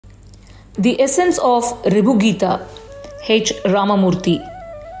The Essence of Ribhu Gita, H. Ramamurthy,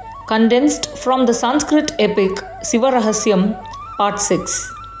 condensed from the Sanskrit epic Siva Rahasyam, Part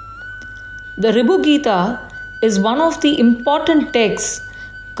 6. The Ribhu Gita is one of the important texts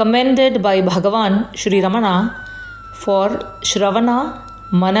commended by Bhagavan Sri Ramana for Shravana,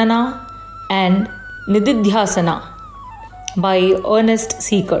 Manana and Nididhyasana by earnest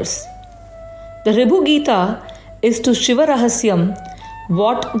seekers. The Ribhu Gita is to Shiva Rahasyam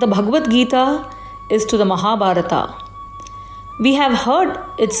what the Bhagavad Gita is to the Mahabharata. We have heard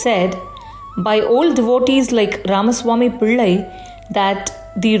it said by old devotees like Ramaswamy Pillai that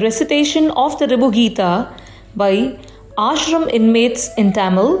the recitation of the Ribhu Gita by ashram inmates in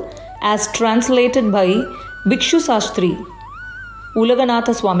Tamil, as translated by Bhikshu Sastri,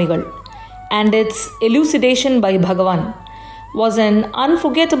 Ulaganatha Swamigal, and its elucidation by Bhagavan was an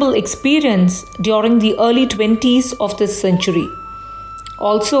unforgettable experience during the early 20s of this century.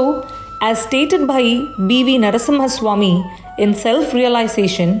 Also, as stated by B.V. Narasimha Swami in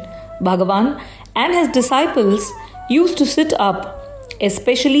Self-Realization, Bhagavan and his disciples used to sit up,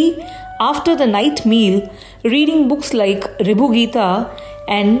 especially after the night meal, reading books like Ribhu Gita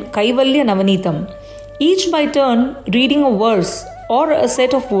and Kaivalya Navanitam, each by turn reading a verse or a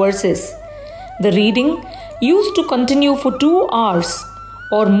set of verses. The reading used to continue for 2 hours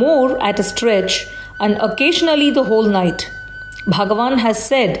or more at a stretch, and occasionally the whole night. Bhagavan has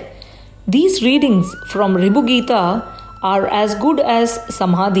said, these readings from Ribhu Gita are as good as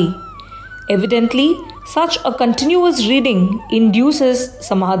Samadhi. Evidently, such a continuous reading induces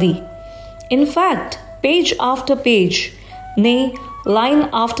Samadhi. In fact, page after page, nay, line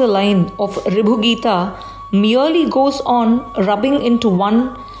after line of Ribhu Gita merely goes on rubbing into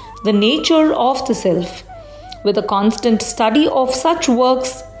one the nature of the self. With a constant study of such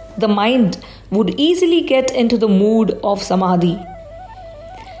works, the mind would easily get into the mood of Samadhi.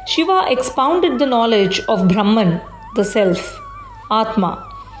 Shiva expounded the knowledge of Brahman, the self, Atma,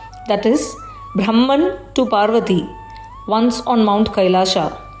 that is, Brahman to Parvati, once on Mount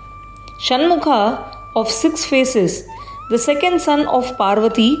Kailasha. Shanmukha of 6 faces, the second son of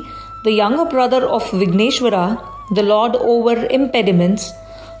Parvati, the younger brother of Vigneshwara, the lord over impediments,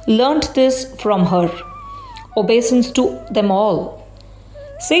 learnt this from her. Obeisance to them all.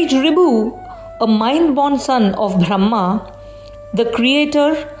 Sage Ribhu, a mind-born son of Brahma, the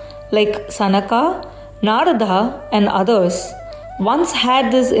creator, like Sanaka, Narada and others, once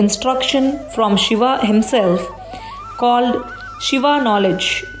had this instruction from Shiva himself called Shiva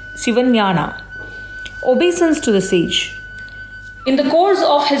knowledge, Sivanyana, obeisance to the sage. In the course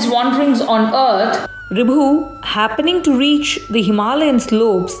of his wanderings on earth, Ribhu, happening to reach the Himalayan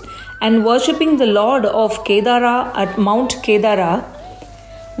slopes and worshipping the Lord of Kedara at Mount Kedara,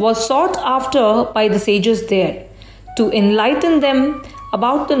 was sought after by the sages there to enlighten them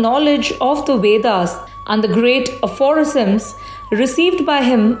about the knowledge of the Vedas and the great aphorisms received by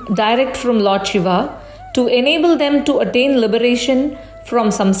him direct from Lord Shiva to enable them to attain liberation from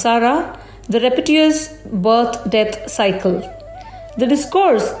samsara, the repetitious birth-death cycle. The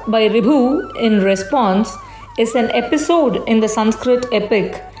discourse by Ribhu in response is an episode in the Sanskrit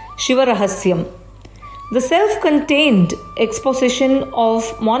epic Shiva Rahasyam. The self-contained exposition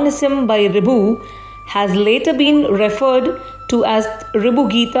of monism by Ribhu has later been referred to as Ribhu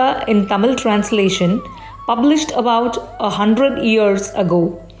Gita in Tamil translation, published about 100 years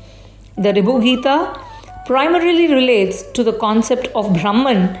ago. The Ribhu Gita primarily relates to the concept of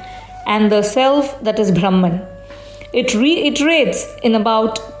Brahman and the self that is Brahman. It reiterates in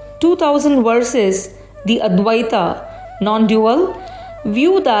about 2000 verses the Advaita, non-dual,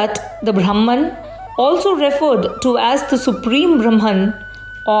 view that the Brahman, also referred to as the Supreme Brahman,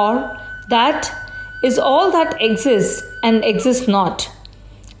 or that is all that exists and exists not,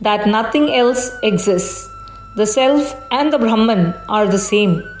 that nothing else exists. The self and the Brahman are the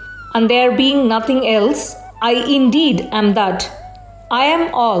same, and there being nothing else, I indeed am that. I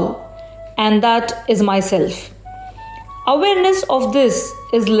am all, and that is myself. Awareness of this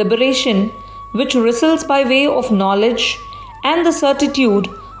is liberation, which results by way of knowledge and the certitude,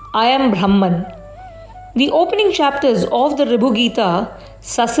 I am Brahman. The opening chapters of the Ribhu Gita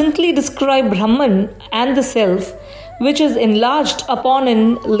succinctly describe Brahman and the self, which is enlarged upon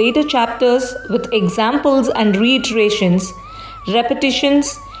in later chapters with examples and reiterations,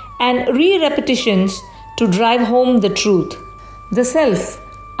 repetitions and re-repetitions to drive home the truth. The self,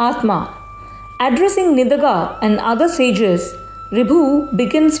 Atma. Addressing Nidaga and other sages, Ribhu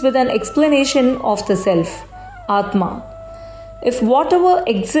begins with an explanation of the self, Atma. If whatever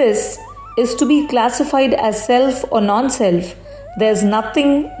exists is to be classified as self or non-self, there is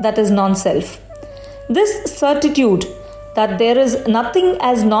nothing that is non-self. This certitude that there is nothing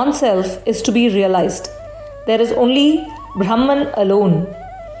as non-self is to be realized. There is only Brahman alone.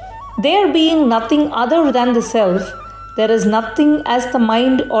 There being nothing other than the self, there is nothing as the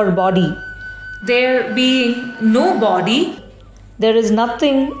mind or body. There being no body, there is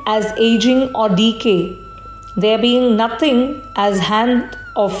nothing as aging or decay. There being nothing as hand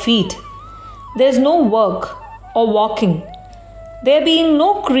or feet, there is no work or walking. There being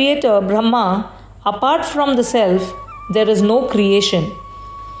no creator, Brahma, apart from the self, there is no creation,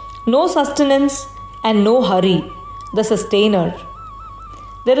 no sustenance and no hurry, the sustainer.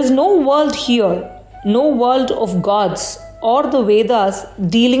 There is no world here, no world of gods or the Vedas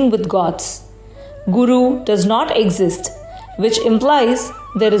dealing with gods. Guru does not exist, which implies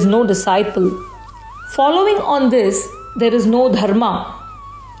there is no disciple. Following on this, there is no dharma,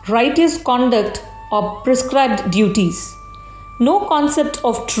 righteous conduct or prescribed duties, no concept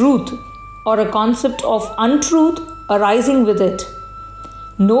of truth or a concept of untruth arising with it,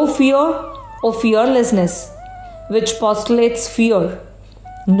 no fear or fearlessness, which postulates fear,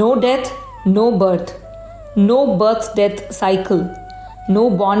 no death, no birth-death cycle, no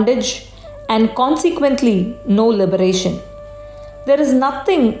bondage, and consequently no liberation. There is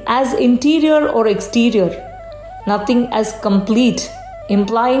nothing as interior or exterior, nothing as complete,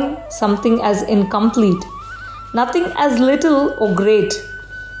 implying something as incomplete, nothing as little or great,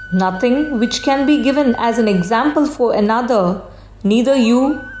 nothing which can be given as an example for another, neither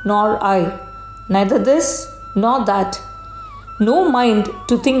you nor I, neither this nor that. No mind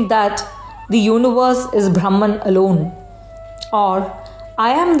to think that the universe is Brahman alone, or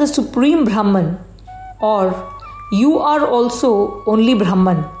I am the supreme Brahman, or you are also only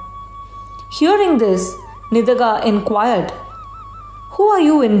Brahman. Hearing this, Nidaga inquired, "Who are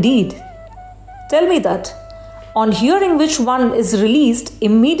you indeed? Tell me that." On hearing which one is released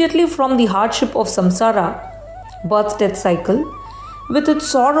immediately from the hardship of samsara, birth-death cycle, with its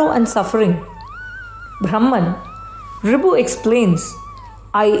sorrow and suffering. Brahman, Ribhu explains,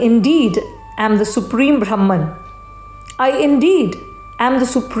 "I indeed am the supreme Brahman. I indeed am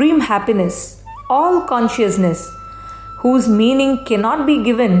the supreme happiness, all consciousness, whose meaning cannot be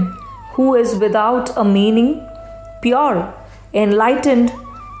given, who is without a meaning, pure, enlightened,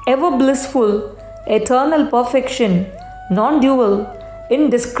 ever blissful, eternal perfection, non-dual,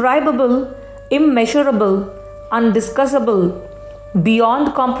 indescribable, immeasurable, undiscussable,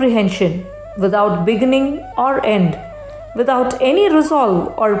 beyond comprehension, without beginning or end, without any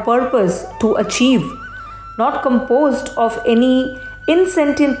resolve or purpose to achieve, not composed of any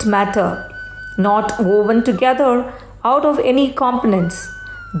insentient matter, not woven together out of any components,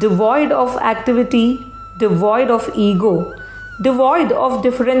 devoid of activity, devoid of ego, devoid of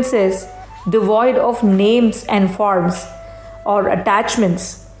differences, devoid of names and forms or attachments,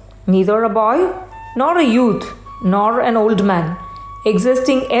 neither a boy nor a youth nor an old man,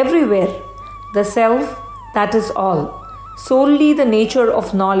 existing everywhere, the self that is all, solely the nature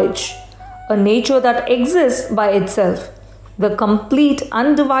of knowledge, a nature that exists by itself, the complete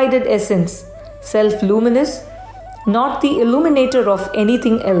undivided essence, self-luminous, not the illuminator of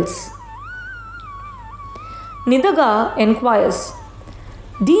anything else. Nidaga inquires,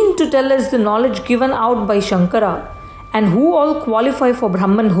 "Deign to tell us the knowledge given out by Shankara and who all qualify for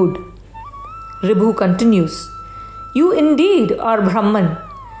Brahmanhood." Ribhu continues, "You indeed are Brahman.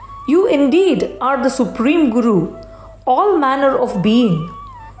 You indeed are the Supreme Guru, all manner of being,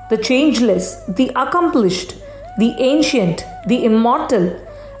 the changeless, the accomplished, the ancient, the immortal,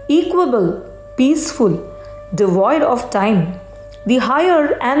 equable, peaceful, devoid of time, the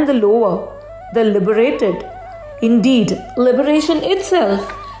higher and the lower, the liberated, indeed liberation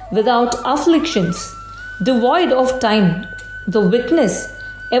itself, without afflictions, devoid of time, the witness,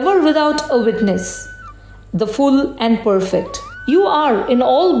 ever without a witness, the full and perfect. You are in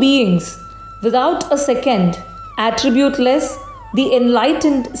all beings, without a second, attributeless, the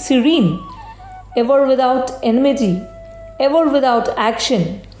enlightened, serene, ever without enmity, ever without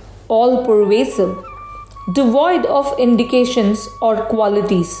action, all pervasive, devoid of indications or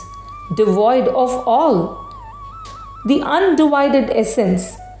qualities, devoid of all, the undivided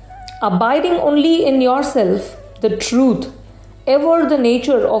essence, abiding only in yourself, the truth, ever the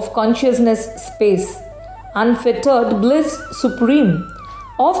nature of consciousness space, unfettered bliss supreme,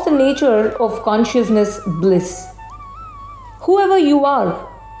 of the nature of consciousness bliss. Whoever you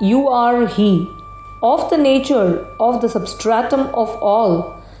are He, of the nature of the substratum of all,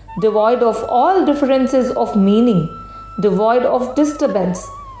 devoid of all differences of meaning, devoid of disturbance,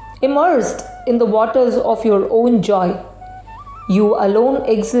 immersed in the waters of your own joy. You alone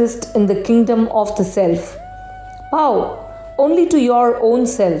exist in the kingdom of the self. Bow only to your own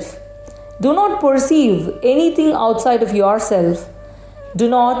self. Do not perceive anything outside of yourself. Do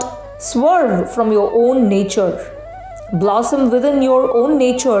not swerve from your own nature. Blossom within your own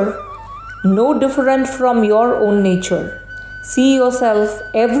nature, no different from your own nature. See yourself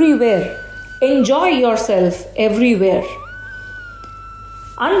everywhere. Enjoy yourself everywhere.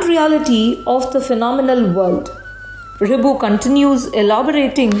 Unreality of the phenomenal world. Ribhu continues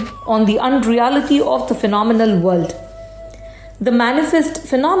elaborating on the unreality of the phenomenal world. The manifest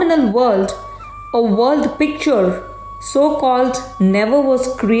phenomenal world, a world picture, so called, never was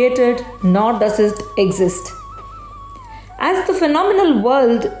created nor does it exist. As the phenomenal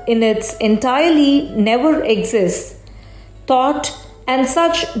world in its entirety never exists, thought and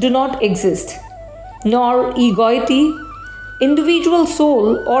such do not exist, nor egoity, individual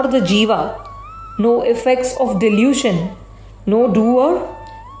soul or the jiva, no effects of delusion, no doer,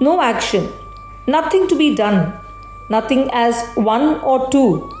 no action, nothing to be done, nothing as one or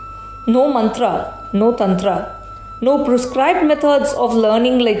two, no mantra, no tantra, no prescribed methods of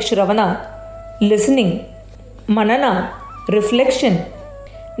learning like Shravana, listening, manana, reflection,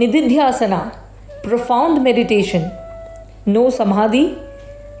 nididhyasana, profound meditation, no samadhi,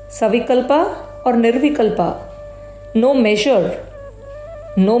 savikalpa or nirvikalpa, no measure,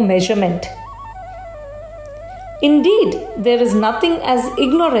 no measurement. Indeed, there is nothing as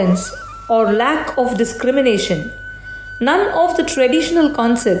ignorance or lack of discrimination, none of the traditional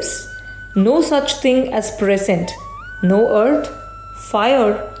concepts, no such thing as present, no earth,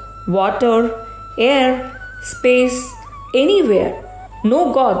 fire, water, air, space, anywhere,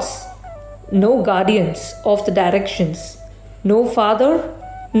 no gods, no guardians of the directions, no father,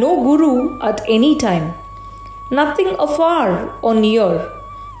 no guru at any time, nothing afar or near,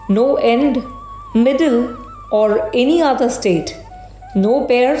 no end, middle, or any other state, no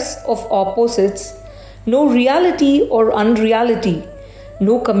pairs of opposites, no reality or unreality,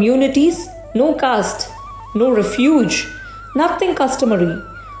 no communities, no caste, no refuge, nothing customary,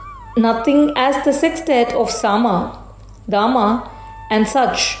 nothing as the sextet of Sama, Dama, and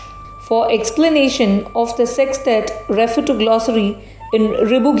such. For explanation of the sextet, refer to glossary in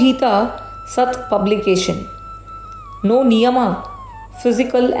Ribhu Gita, Sat publication. No niyama,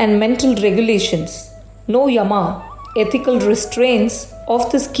 physical and mental regulations. No yama, ethical restraints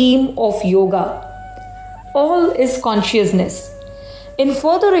of the scheme of yoga. All is consciousness. In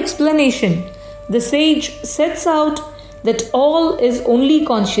further explanation, the sage sets out that all is only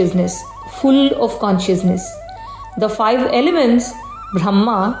consciousness, full of consciousness. The five elements,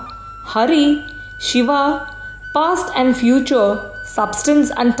 Brahma, Hari, Shiva, past and future,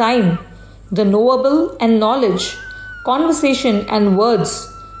 substance and time, the knowable and knowledge, conversation and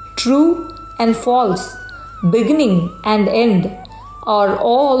words, true and false, beginning and end, are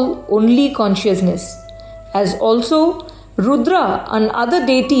all only consciousness. As also Rudra and other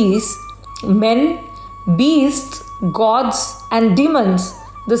deities, men, beasts, gods and demons,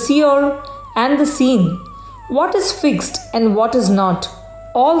 the seer and the seen, what is fixed and what is not,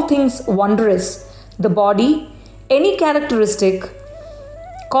 all things wondrous, the body, any characteristic,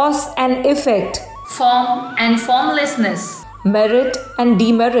 cause and effect, form and formlessness, merit and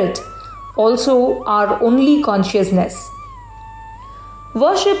demerit, also are only consciousness.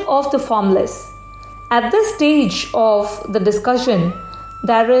 Worship of the formless. At this stage of the discussion,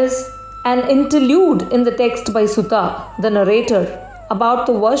 there is an interlude in the text by Sutta, the narrator, about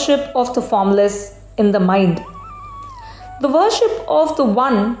the worship of the formless in the mind. The worship of the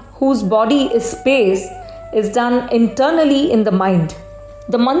one whose body is space is done internally in the mind.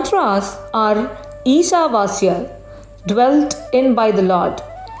 The mantras are Ishavasya, dwelt in by the Lord,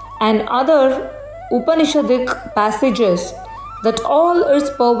 and other Upanishadic passages that all is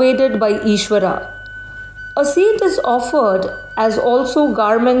pervaded by Ishvara. A seat is offered as also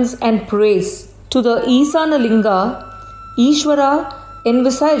garments and praise to the Isana Linga, Ishvara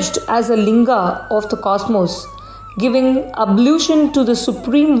envisaged as a linga of the cosmos, giving ablution to the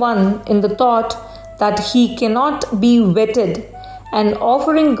Supreme One in the thought that he cannot be wetted, and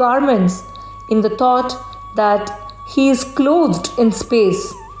offering garments in the thought that he is clothed in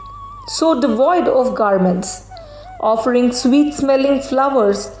space, so devoid of garments, offering sweet-smelling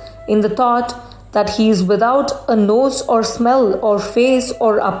flowers in the thought that he is without a nose or smell or face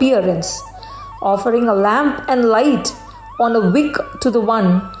or appearance, offering a lamp and light on a wick to the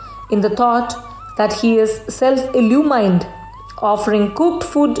One in the thought that he is self-illumined, offering cooked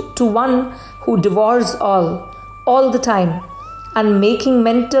food to One who devours all the time, and making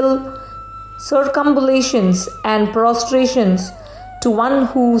mental circumambulations and prostrations to One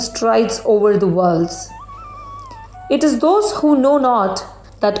who strides over the worlds. It is those who know not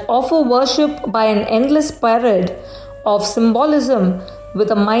that offer worship by an endless parade of symbolism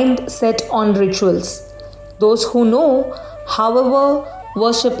with a mind set on rituals. Those who know, however,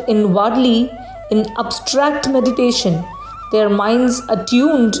 worship inwardly in abstract meditation, their minds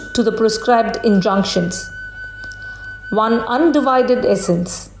attuned to the prescribed injunctions. One undivided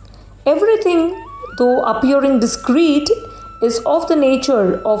essence. Everything, though appearing discrete, is of the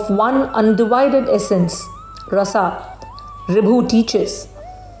nature of one undivided essence, rasa. Ribhu teaches.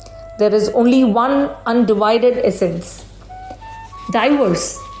 There is only one undivided essence.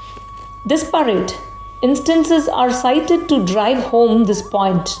 Diverse, disparate instances are cited to drive home this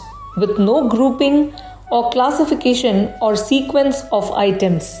point, with no grouping or classification or sequence of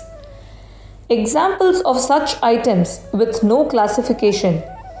items. Examples of such items with no classification,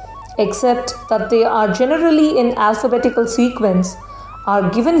 except that they are generally in alphabetical sequence, are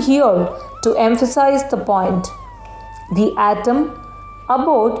given here to emphasize the point. The atom,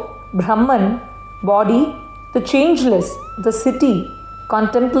 abode, Brahman, body, the changeless, the city,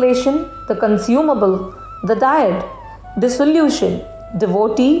 contemplation, the consumable, the dyad, dissolution,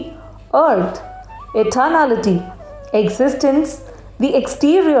 devotee, earth, eternality, existence, the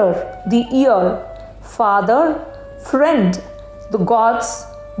exterior, the ear, father, friend, the gods,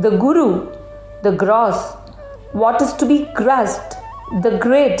 the guru, the gross, what is to be grasped, the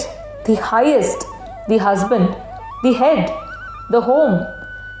great, the highest, the husband, the head, the home,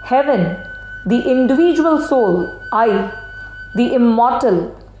 heaven, the individual soul, I, the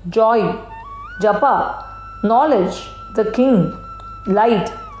immortal, joy, japa, knowledge, the king,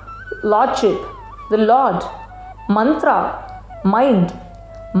 light, lordship, the Lord, mantra, mind,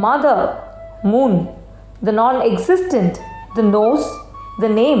 mother, moon, the non-existent, the nose, the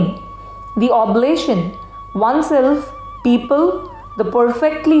name, the oblation, oneself, people, the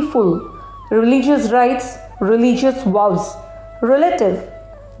perfectly full, religious rites, religious vows, relative,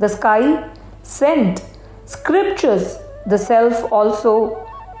 the sky, scent, scriptures, the self also,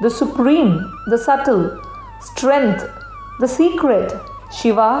 the supreme, the subtle, strength, the secret,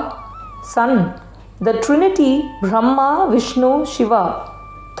 Shiva, sun, the Trinity, Brahma, Vishnu, Shiva,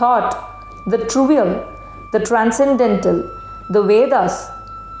 thought, the trivial, the transcendental, the Vedas,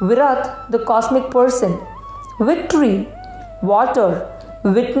 Virat, the cosmic person, victory, water,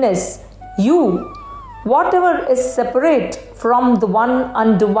 witness, you, whatever is separate from the one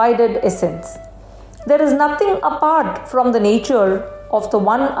undivided essence. There is nothing apart from the nature of the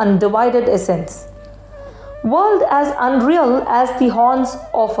one undivided essence. World as unreal as the horns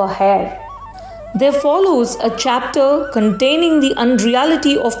of a hare. There follows a chapter containing the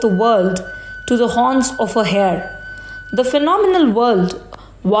unreality of the world to the horns of a hare. The phenomenal world,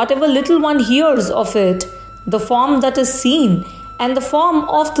 whatever little one hears of it, the form that is seen and the form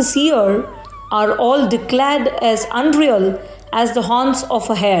of the seer are all declared as unreal as the horns of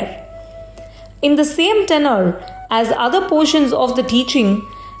a hare. In the same tenor as other portions of the teaching,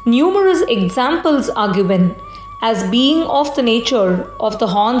 numerous examples are given as being of the nature of the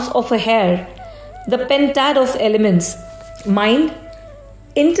horns of a hare, the pentad of elements, mind,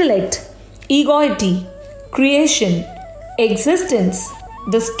 intellect, egoity, creation, existence,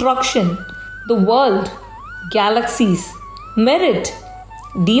 destruction, the world, galaxies, merit,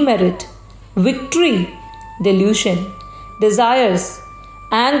 demerit, victory, delusion, desires,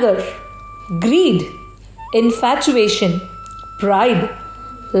 anger, greed, infatuation, pride,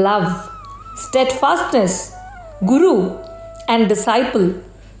 love, steadfastness, guru and disciple,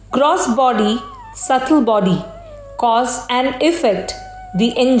 gross body, subtle body, cause and effect,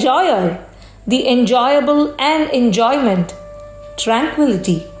 the enjoyer, the enjoyable and enjoyment,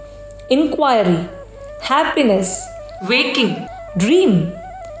 tranquility, inquiry, happiness, waking, dream,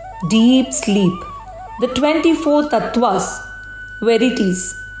 deep sleep, the 24 tattvas,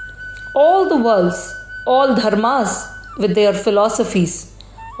 verities, all the worlds, all dharmas with their philosophies,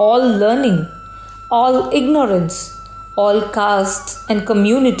 all learning, all ignorance, all castes and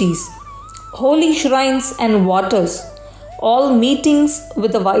communities, holy shrines and waters, all meetings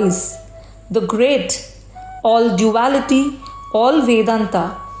with the wise, the great, all duality, all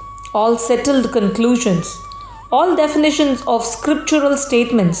Vedanta, all settled conclusions, all definitions of scriptural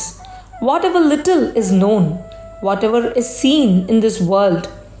statements, whatever little is known, whatever is seen in this world,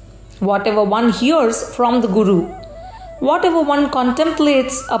 whatever one hears from the Guru, whatever one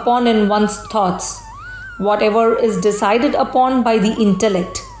contemplates upon in one's thoughts, whatever is decided upon by the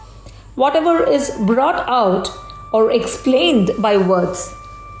intellect, whatever is brought out or explained by words,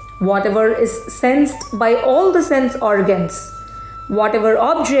 whatever is sensed by all the sense organs, whatever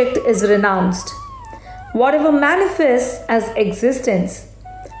object is renounced, whatever manifests as existence,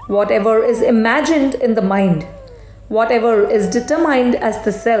 whatever is imagined in the mind, whatever is determined as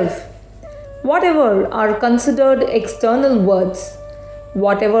the self, whatever are considered external words,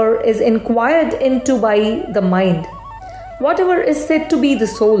 whatever is inquired into by the mind, whatever is said to be the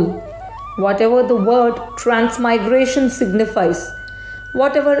soul, whatever the word transmigration signifies,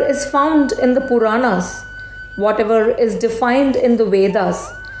 whatever is found in the Puranas, whatever is defined in the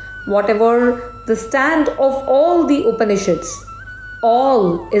Vedas, whatever the stand of all the Upanishads,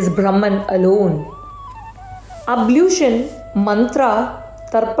 all is Brahman alone. Ablution, mantra,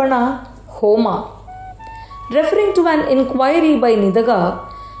 tarpana, homa. Referring to an inquiry by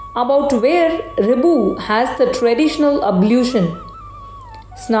Nidaga about where Ribhu has the traditional ablution,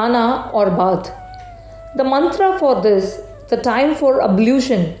 snana or bath. The mantra for this, the time for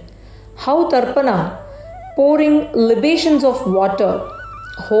ablution, how tarpana, pouring libations of water,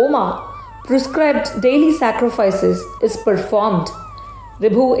 homa, prescribed daily sacrifices, is performed.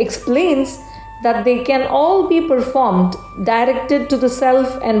 Ribhu explains that they can all be performed directed to the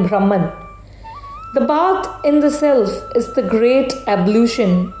self and Brahman. The bath in the self is the great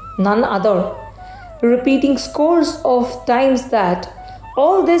ablution, none other, repeating scores of times that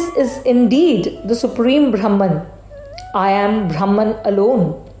all this is indeed the Supreme Brahman. I am Brahman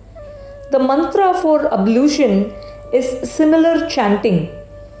alone. The mantra for ablution is similar chanting.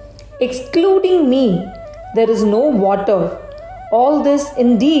 Excluding me, there is no water. All this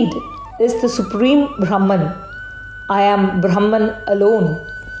indeed is the Supreme Brahman. I am Brahman alone.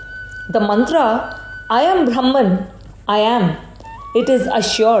 The mantra, I am Brahman, I am, it is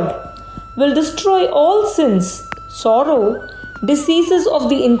assured, will destroy all sins, sorrow, diseases of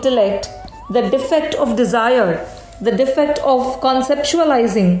the intellect, the defect of desire, the defect of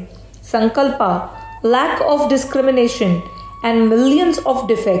conceptualizing, sankalpa, lack of discrimination, and millions of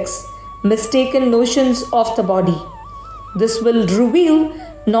defects, mistaken notions of the body. This will reveal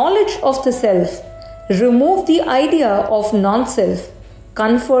knowledge of the self, remove the idea of non-self,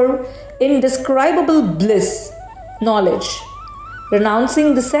 confer indescribable bliss, knowledge.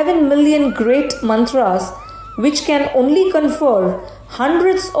 Renouncing the 7 million great mantras which can only confer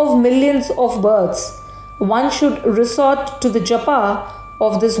hundreds of millions of births, one should resort to the japa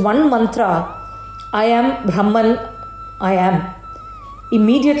of this one mantra, I am Brahman, I am.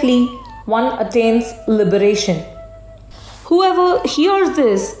 Immediately one attains liberation. Whoever hears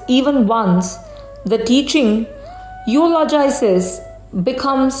this even once, the teaching eulogizes,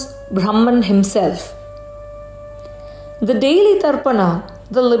 becomes Brahman himself. The daily tarpana,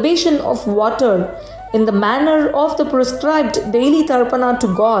 the libation of water in the manner of the prescribed daily tarpana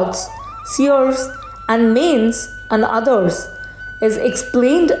to gods, seers and mains and others, is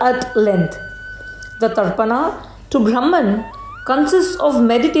explained at length. The tarpana to Brahman consists of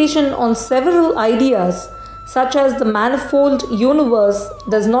meditation on several ideas such as the manifold universe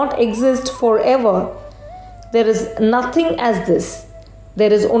does not exist forever. There is nothing as this.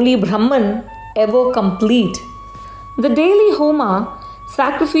 There is only Brahman, ever complete. The daily homa,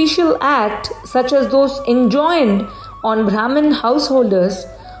 sacrificial act such as those enjoined on Brahmin householders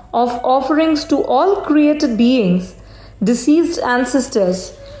of offerings to all created beings, deceased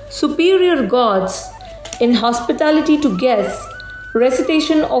ancestors, superior gods, in hospitality to guests,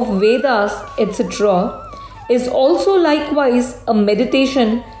 recitation of Vedas, etc., is also likewise a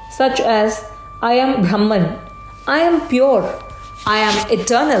meditation such as I am Brahman, I am pure, I am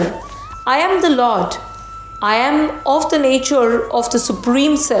eternal, I am the Lord, I am of the nature of the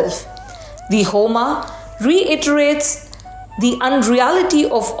Supreme Self. The Homa reiterates the unreality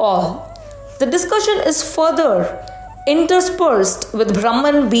of all. The discussion is further interspersed with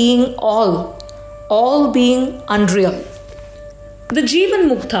Brahman being all being unreal. The Jivan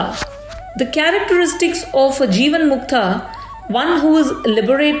Mukta. The characteristics of a Jivan Mukta, one who is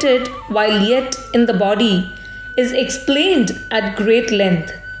liberated while yet in the body, is explained at great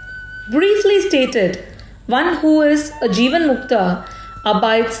length. Briefly stated, one who is a Jivan Mukta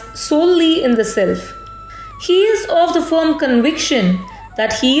abides solely in the self. He is of the firm conviction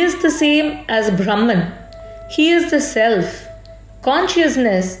that he is the same as Brahman. He is the self,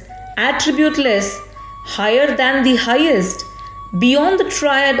 consciousness, attributeless, higher than the highest, beyond the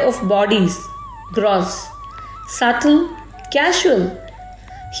triad of bodies, gross, subtle, casual.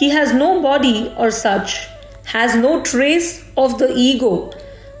 He has no body or such, has no trace of the ego,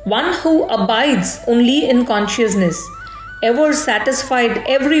 one who abides only in consciousness, ever satisfied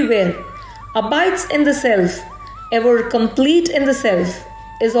everywhere, abides in the self, ever complete in the self,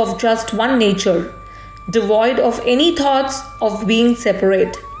 is of just one nature, devoid of any thoughts of being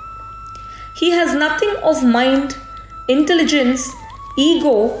separate. He has nothing of mind, intelligence,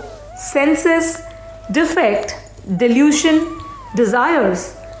 ego, senses, defect, delusion,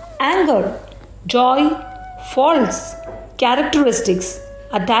 desires, anger, joy, faults, characteristics,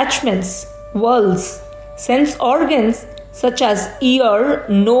 attachments, worlds, sense organs, such as ear,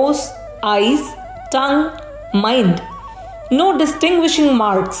 nose, eyes, tongue, mind. No distinguishing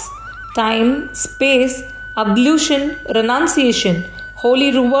marks, time, space, ablution, renunciation,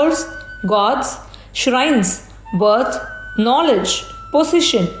 holy rivers, gods, shrines, birth, knowledge,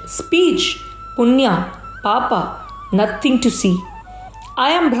 position, speech, punya, papa, nothing to see.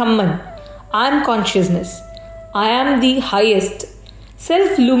 I am Brahman, I am consciousness, I am the highest,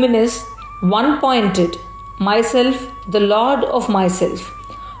 self-luminous, one-pointed, myself, the Lord of myself.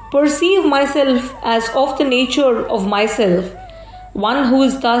 Perceive myself as of the nature of myself. One who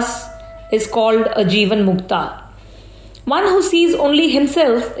is thus is called a Jivan Mukta. One who sees only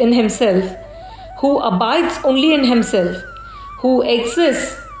himself in himself, who abides only in himself, who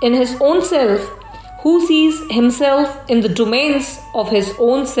exists in his own self, who sees himself in the domains of his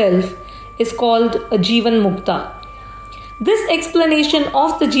own self, is called a Jivan Mukta. This explanation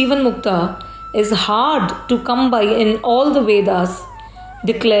of the Jivan Mukta is hard to come by in all the Vedas,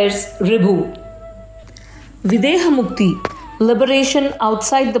 declares Ribhu. Videha Mukti, liberation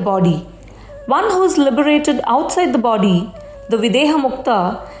outside the body. One who is liberated outside the body, the Videha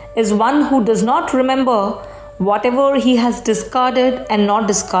Mukta, is one who does not remember whatever he has discarded and not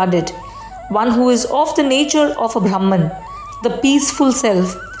discarded. One who is of the nature of a Brahman, the peaceful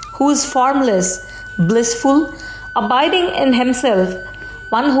self, who is formless, blissful, abiding in himself,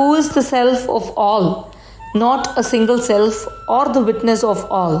 one who is the self of all, not a single self or the witness of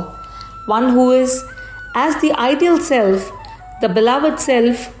all. One who is as the ideal self, the beloved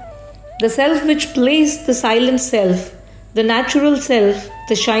self, the self which plays the silent self, the natural self,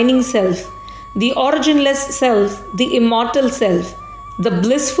 the shining self, the originless self, the immortal self, the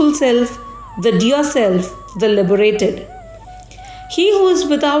blissful self, the dear self, the liberated. He who is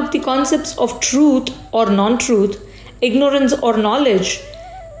without the concepts of truth or non-truth, ignorance or knowledge,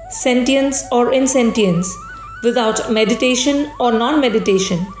 sentience or insentience, without meditation or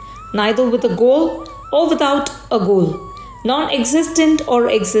non-meditation, neither with a goal or without a goal, non-existent or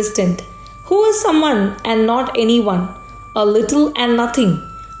existent, who is someone and not anyone, a little and nothing,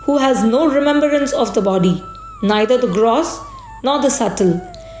 who has no remembrance of the body, neither the gross nor the subtle.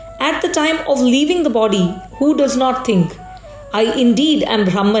 At the time of leaving the body, who does not think, I indeed am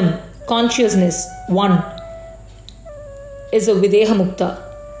Brahman, consciousness, one, is a Videha Mukta.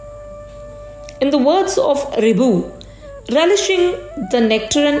 In the words of Ribhu, relishing the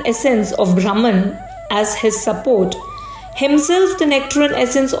nectarine essence of Brahman as his support, himself the nectarine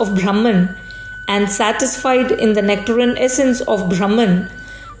essence of Brahman, and satisfied in the nectarine essence of Brahman,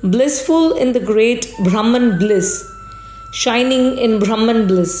 blissful in the great Brahman bliss, shining in Brahman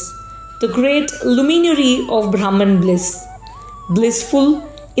bliss, the great luminary of Brahman bliss, blissful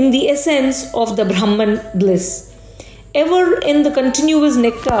in the essence of the Brahman bliss, ever in the continuous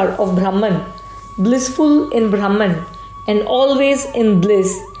nectar of Brahman, blissful in Brahman, and always in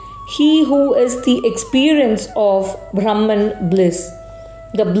bliss, he who is the experience of Brahman bliss,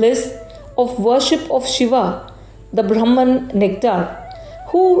 the bliss of worship of Shiva, the Brahman nectar,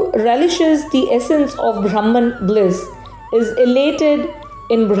 who relishes the essence of Brahman bliss, is elated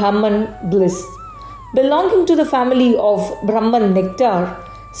in Brahman bliss. Belonging to the family of Brahman nectar,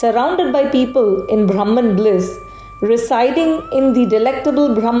 surrounded by people in Brahman bliss, residing in the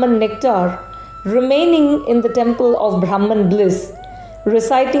delectable Brahman nectar, remaining in the temple of Brahman bliss,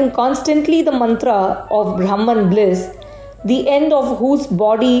 reciting constantly the mantra of Brahman bliss, the end of whose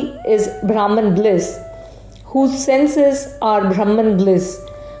body is Brahman bliss, whose senses are Brahman bliss,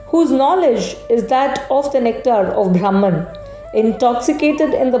 whose knowledge is that of the nectar of Brahman,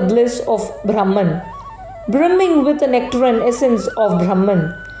 intoxicated in the bliss of Brahman, brimming with the nectarine essence of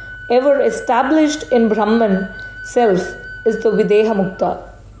Brahman, ever established in Brahman, self is the Videha Mukta.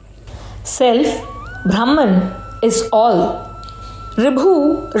 Self, Brahman, is all.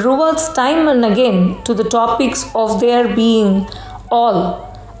 Ribhu reverts time and again to the topics of their being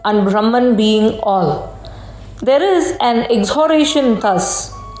all and Brahman being all. There is an exhortation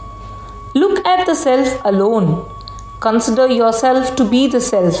thus: look at the self alone. Consider yourself to be the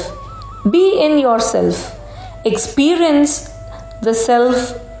self. Be in yourself. Experience the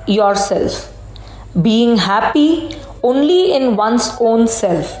self yourself. Being happy only in one's own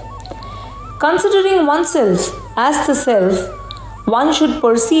self. Considering oneself as the self, one should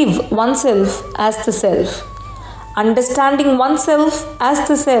perceive oneself as the self. Understanding oneself as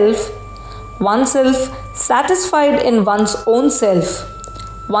the self, oneself satisfied in one's own self,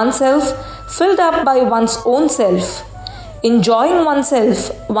 oneself filled up by one's own self, enjoying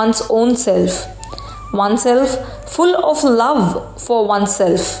oneself, one's own self, oneself full of love for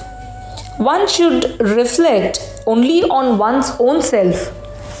oneself. One should reflect only on one's own self.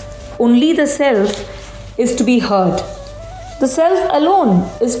 Only the self is to be heard. The self alone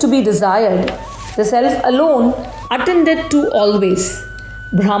is to be desired, the self alone attended to always.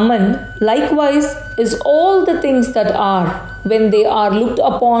 Brahman, likewise, is all the things that are when they are looked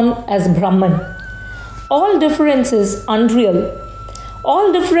upon as Brahman. All differences unreal.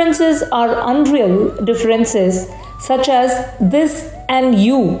 All differences are unreal differences, such as this and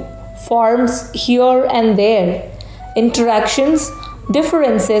you, forms here and there, interactions,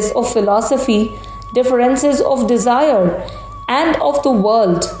 differences of philosophy, differences of desire and of the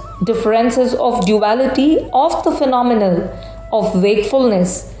world, differences of duality of the phenomenal, of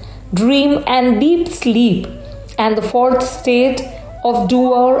wakefulness, dream and deep sleep, and the fourth state of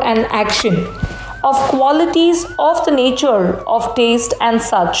doer and action, of qualities of the nature of taste and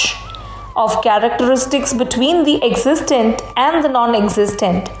such, of characteristics between the existent and the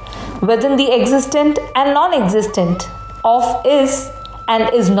non-existent, within the existent and non-existent, of is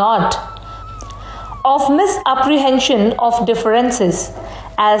and is not, of misapprehension of differences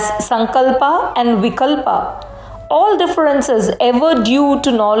as sankalpa and vikalpa, all differences ever due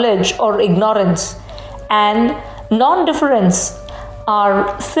to knowledge or ignorance, and non-difference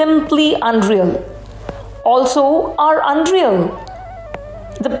are simply unreal. Also are unreal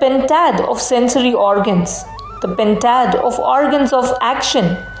the pentad of sensory organs, the pentad of organs of action,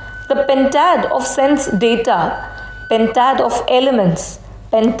 the pentad of sense data, pentad of elements,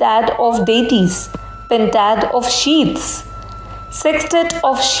 pentad of deities, pentad of sheaths, sextet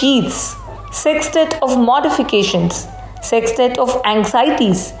of sheaths, sextet of modifications, sextet of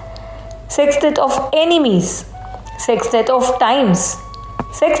anxieties, sextet of enemies, sextet of times,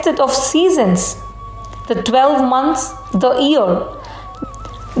 sextet of seasons, the 12 months, the year.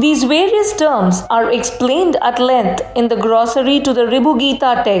 These various terms are explained at length in the glossary to the Ribhu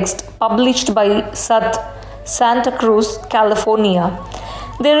Gita text published by Sat, Santa Cruz, California.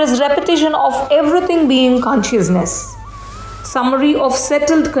 There is repetition of everything being consciousness. Summary of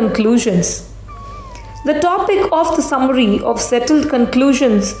settled conclusions. The topic of the summary of settled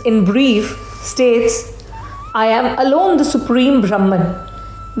conclusions in brief states, I am alone the Supreme Brahman,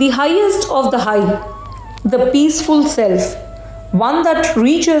 the highest of the high, the peaceful self, one that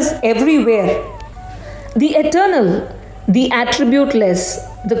reaches everywhere, the eternal, the attributeless,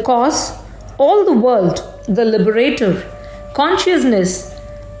 the cause, all the world, the liberator, consciousness,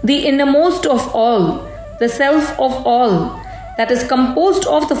 the innermost of all, the self of all, that is composed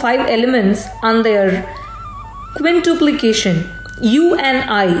of the 5 elements and their quintuplication, you and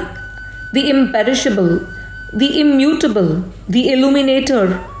I, the imperishable, the immutable, the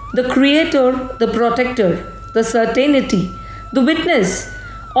illuminator, the creator, the protector, the certainty, the witness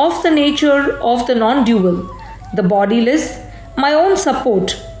of the nature of the non-dual, the bodiless, my own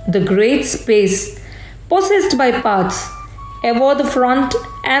support, the great space, possessed by parts, ever the front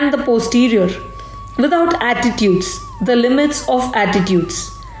and the posterior, without attitudes, the limits of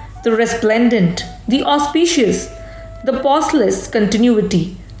attitudes, the resplendent, the auspicious, the pauseless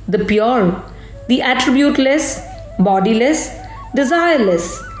continuity, the pure, the attributeless, bodiless,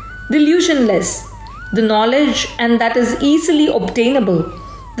 desireless, delusionless, the knowledge and that is easily obtainable,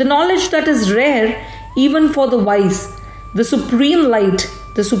 the knowledge that is rare even for the wise, the supreme light,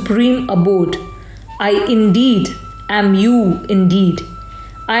 the supreme abode. I indeed am you indeed.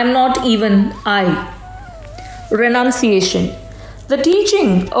 I am not even I. Renunciation. The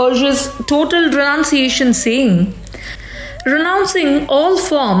teaching urges total renunciation, saying, renouncing all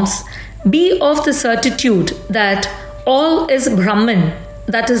forms, be of the certitude that all is Brahman,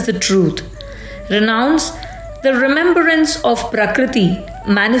 that is the truth. Renounce the remembrance of Prakriti,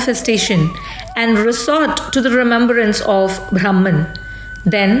 manifestation, and resort to the remembrance of Brahman.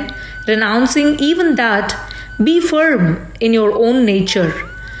 Then, renouncing even that, be firm in your own nature.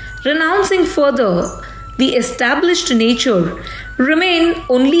 Renouncing further the established nature, remain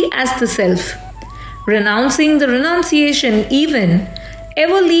only as the self. Renouncing the renunciation even,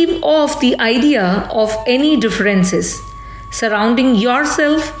 ever leave off the idea of any differences. Surrounding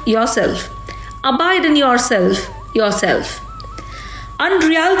yourself, yourself. Abide in yourself, yourself.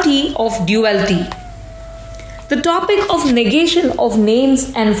 Unreality of duality. The topic of negation of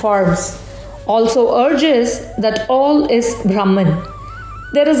names and forms also urges that all is Brahman.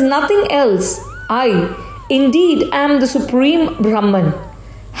 There is nothing else. I, indeed, am the Supreme Brahman.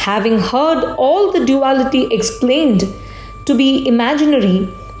 Having heard all the duality explained to be imaginary,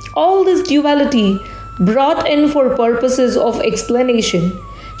 all this duality brought in for purposes of explanation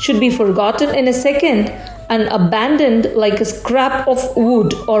should be forgotten in a second and abandoned like a scrap of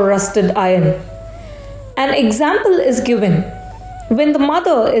wood or rusted iron. An example is given. When the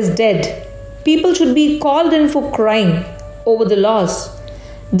mother is dead, people should be called in for crying over the loss,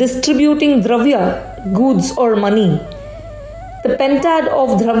 distributing dravya, goods or money. The pentad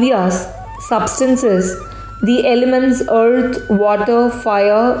of dravyas, substances, the elements earth, water,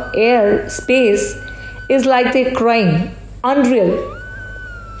 fire, air, space, is like their crime, unreal,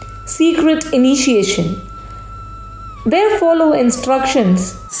 secret initiation. There follow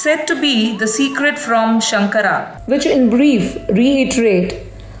instructions said to be the secret from Shankara, which in brief reiterate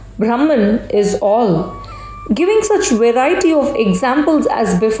Brahman is all, giving such variety of examples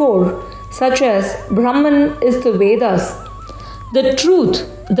as before, such as Brahman is the Vedas, the truth,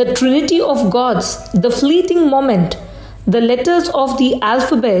 the trinity of gods, the fleeting moment, the letters of the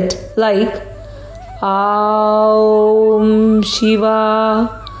alphabet like Aum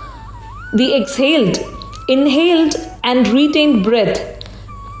Shiva, the exhaled, inhaled and retained breath.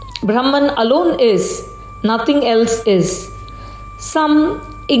 Brahman alone is, nothing else is.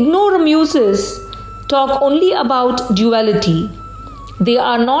 Some ignoramuses talk only about duality. They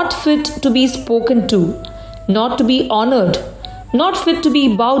are not fit to be spoken to, not to be honored, not fit to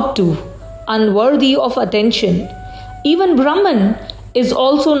be bowed to, unworthy of attention. Even Brahman is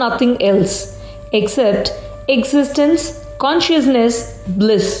also nothing else except existence, consciousness,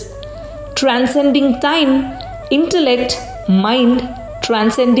 bliss, transcending time, intellect, mind,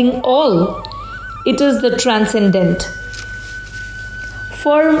 transcending all. It is the transcendent.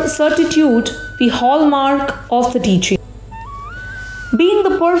 Firm certitude, the hallmark of the teaching. Being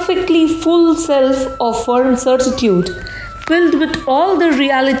the perfectly full self of firm certitude, filled with all the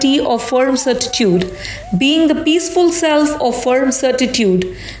reality of firm certitude, being the peaceful self of firm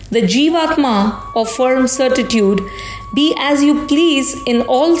certitude, the Jivatma of firm certitude, be as you please in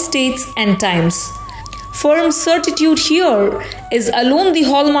all states and times. Firm certitude here is alone the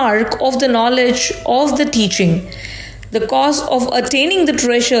hallmark of the knowledge of the teaching, the cause of attaining the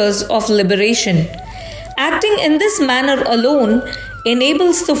treasures of liberation. Acting in this manner alone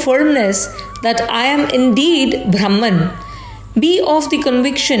enables the firmness that I am indeed Brahman. Be of the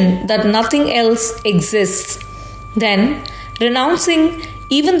conviction that nothing else exists. Then, renouncing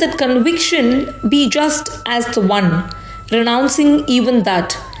even that conviction, be just as the one, renouncing even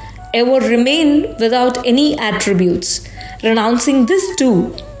that, ever remain without any attributes. Renouncing this too,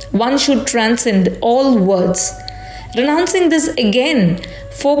 one should transcend all words. Renouncing this again,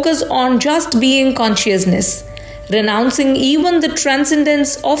 focus on just being consciousness. Renouncing even the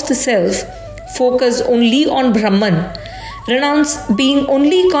transcendence of the self, focus only on Brahman. Renounce being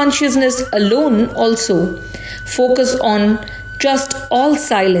only consciousness alone also, focus on just all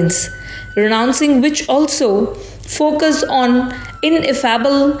silence. Renouncing which also, focus on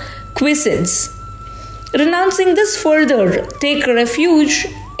ineffable quiescence. Renouncing this further, take refuge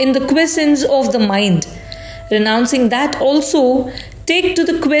in the quiescence of the mind. Renouncing that also, take to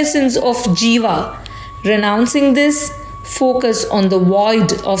the quiescence of Jiva. Renouncing this, focus on the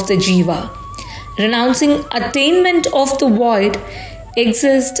void of the Jiva. Renouncing attainment of the void,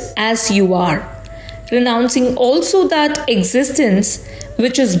 exist as you are. Renouncing also that existence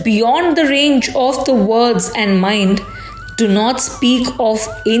which is beyond the range of the words and mind, do not speak of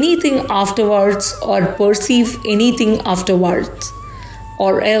anything afterwards or perceive anything afterwards.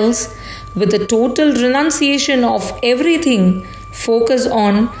 Or else, with the total renunciation of everything, focus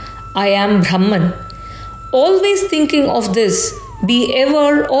on I am Brahman. Always thinking of this, be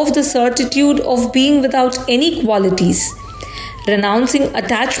ever of the certitude of being without any qualities. Renouncing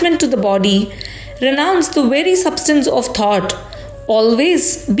attachment to the body, renounce the very substance of thought.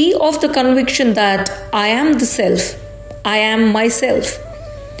 Always be of the conviction that I am the self, I am myself.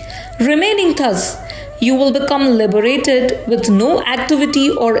 Remaining thus, you will become liberated with no activity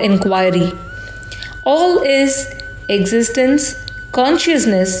or inquiry. All is existence,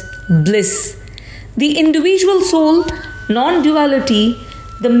 consciousness, bliss. The individual soul, non-duality,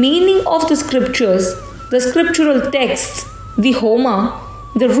 the meaning of the scriptures, the scriptural texts, the Homa,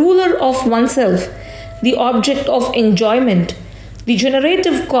 the ruler of oneself, the object of enjoyment, the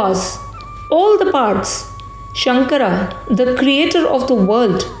generative cause, all the parts, Shankara, the creator of the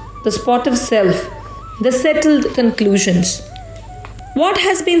world, the spot of self, the settled conclusions. What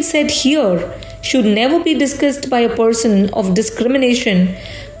has been said here should never be discussed by a person of discrimination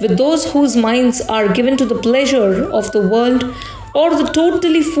with those whose minds are given to the pleasure of the world, or the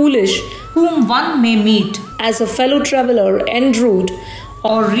totally foolish whom one may meet as a fellow traveler en route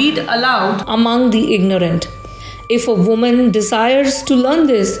or read aloud among the ignorant. If a woman desires to learn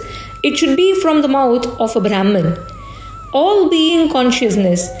this, it should be from the mouth of a Brahmin. All being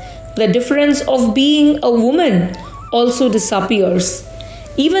consciousness, the difference of being a woman also disappears.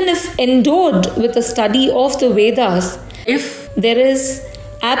 Even if endowed with a study of the Vedas, if there is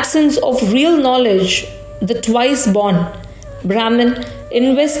absence of real knowledge, the twice born Brahmin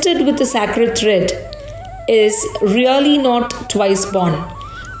invested with the sacred thread, is really not twice born.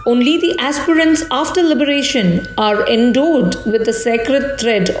 Only the aspirants after liberation are endowed with the sacred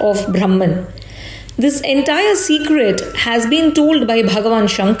thread of Brahman. This entire secret has been told by Bhagavan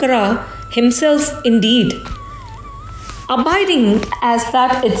Shankara himself indeed. Abiding as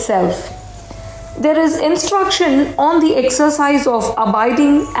that itself. There is instruction on the exercise of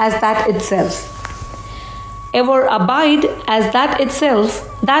abiding as that itself. Ever abide as that itself,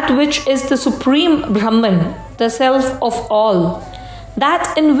 that which is the supreme Brahman, the self of all,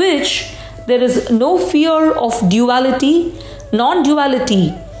 that in which there is no fear of duality,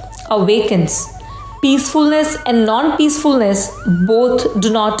 non-duality awakens. Peacefulness and non-peacefulness both do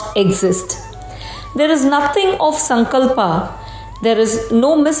not exist. There is nothing of sankalpa, there is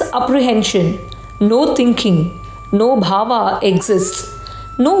no misapprehension, no thinking, no bhava exists,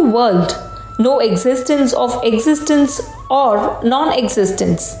 no world, no existence of existence or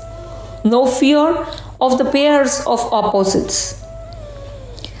non-existence, no fear of the pairs of opposites.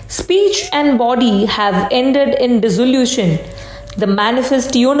 Speech and body have ended in dissolution. The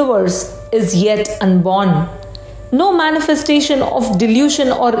manifest universe is yet unborn. No manifestation of delusion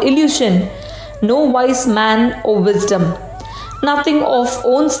or illusion, no wise man or wisdom, nothing of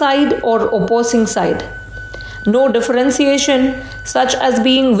own side or opposing side. No differentiation such as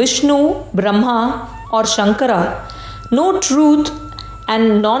being Vishnu, Brahma or Shankara, no truth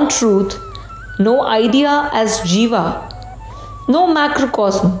and non-truth, no idea as Jiva, no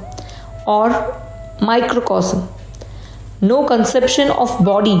macrocosm or microcosm, no conception of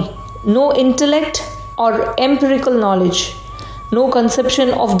body, no intellect or empirical knowledge, no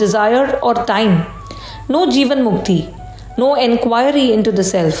conception of desire or time, no Jivan Mukti, no enquiry into the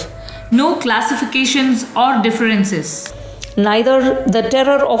self, no classifications or differences, neither the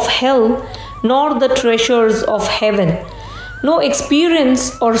terror of hell nor the treasures of heaven, no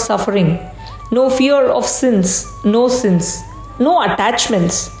experience or suffering, no fear of sins, no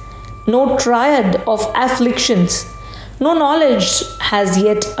attachments, no triad of afflictions, no knowledge has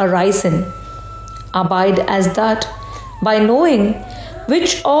yet arisen. Abide as that, by knowing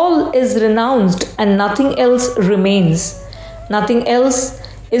which all is renounced and nothing else remains. Nothing else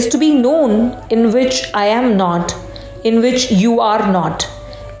is to be known in which I am not, in which you are not,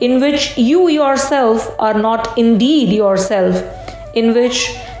 in which you yourself are not indeed yourself, in which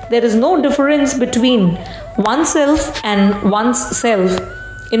there is no difference between oneself and one's self,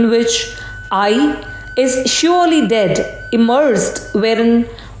 in which I is surely dead, immersed, wherein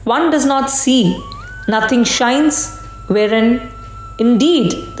one does not see, nothing shines, wherein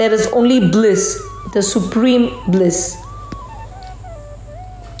indeed there is only bliss, the supreme bliss.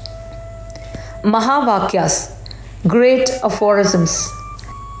 Mahavakyas, great aphorisms.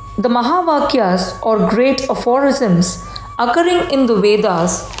 The Mahavakyas or great aphorisms occurring in the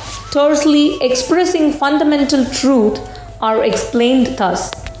Vedas, tersely expressing fundamental truth, are explained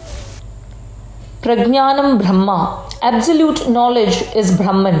thus. Prajnanam Brahma, absolute knowledge is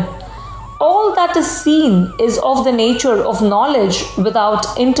Brahman. All that is seen is of the nature of knowledge without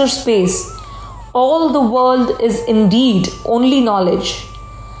interspace. All the world is indeed only knowledge.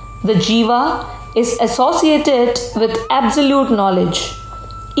 The Jiva is associated with absolute knowledge.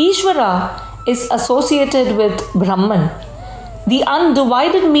 Ishvara is associated with Brahman. The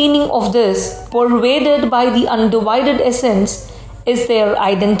undivided meaning of this, pervaded by the undivided essence, is their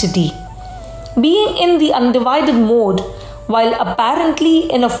identity. Being in the undivided mode, while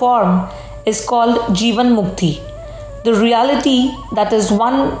apparently in a form, is called Jivan Mukti. The reality that is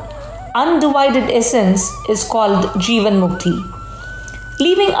one undivided essence is called Jivan Mukti.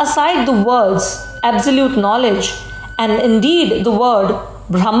 Leaving aside the words absolute knowledge and indeed the word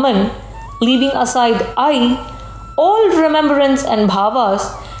Brahman, leaving aside I, all remembrance and bhavas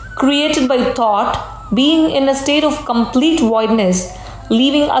created by thought, being in a state of complete voidness,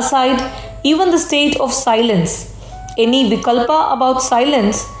 leaving aside even the state of silence, any vikalpa about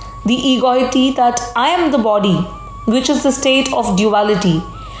silence, the egoity that I am the body, which is the state of duality,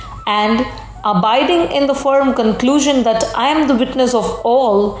 and abiding in the firm conclusion that I am the witness of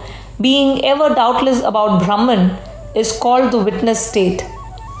all, being ever doubtless about Brahman, is called the witness state.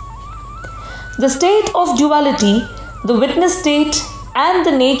 The state of duality, the witness state, and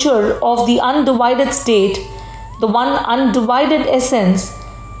the nature of the undivided state, the one undivided essence,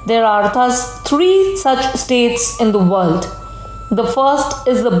 there are thus three such states in the world. The first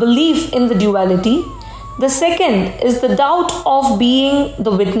is the belief in the duality. The second is the doubt of being the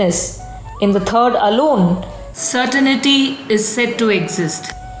witness. In the third alone, certainty is said to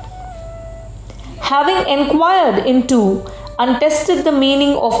exist. Having inquired into untested the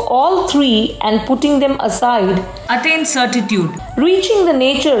meaning of all three and putting them aside, attain certitude. Reaching the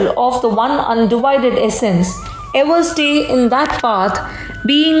nature of the one undivided essence, ever stay in that path,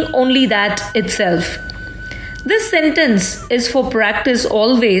 being only that itself. This sentence is for practice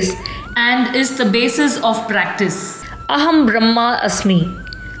always and is the basis of practice. Aham Brahma Asmi.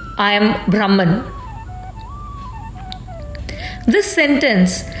 I am Brahman. This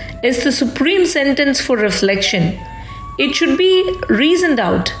sentence is the supreme sentence for reflection. It should be reasoned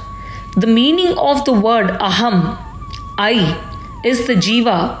out. The meaning of the word Aham, I, is the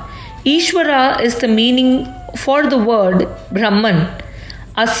Jiva. Ishvara is the meaning for the word Brahman.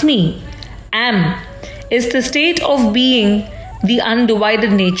 Asmi, am, is the state of being, the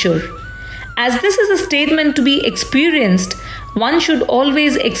undivided nature. As this is a statement to be experienced, one should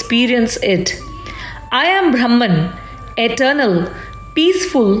always experience it. I am Brahman, eternal,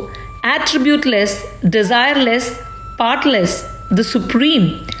 peaceful, attributeless, desireless, partless, the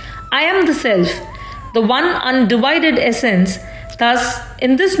supreme. I am the self, the one undivided essence. Thus,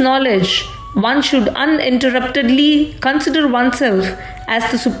 in this knowledge, one should uninterruptedly consider oneself as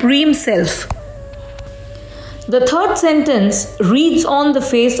the supreme self. The third sentence reads on the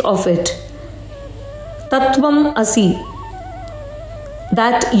face of it, Tattvam Asi,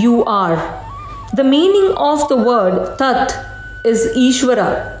 that you are. The meaning of the word Tat is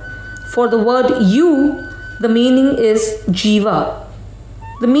Ishvara. For the word you, the meaning is Jiva.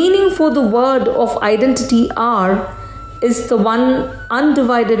 The meaning for the word of identity are is the one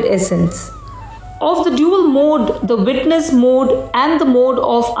undivided essence. Of the dual mode, the witness mode and the mode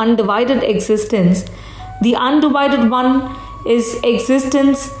of undivided existence, the undivided one is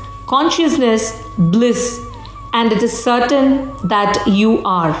existence, consciousness, bliss, and it is certain that you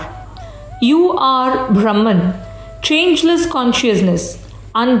are. You are Brahman, changeless consciousness,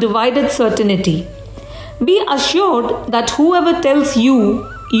 undivided certainty. Be assured that whoever tells you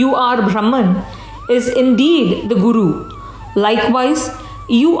you are Brahman is indeed the Guru. Likewise,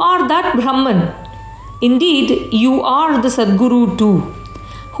 you are that Brahman. Indeed, you are the Sadguru too.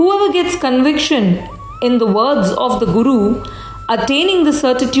 Whoever gets conviction in the words of the Guru, attaining the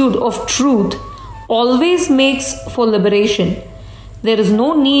certitude of truth, always makes for liberation. There is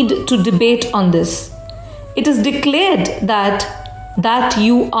no need to debate on this. It is declared that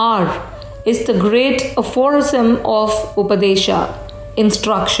you are is the great aphorism of Upadesha,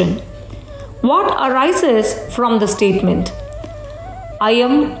 instruction. What arises from the statement? I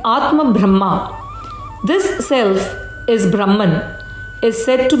am Atma Brahma. This self is Brahman, is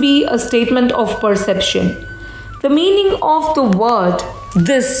said to be a statement of perception. The meaning of the word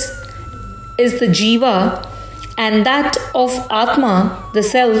this is the Jiva, and that of Atma, the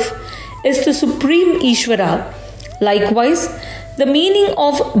self, is the supreme Ishvara. Likewise, the meaning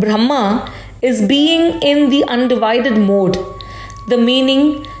of Brahma is being in the undivided mode. The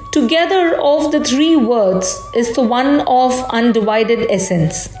meaning together of the three words is the one of undivided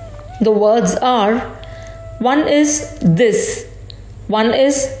essence. The words are: one is this, one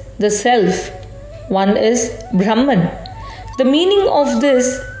is the self, one is Brahman. The meaning of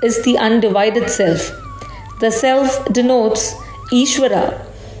this is the undivided self. The self denotes Ishvara.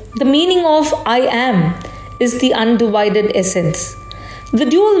 The meaning of I am is the undivided essence. The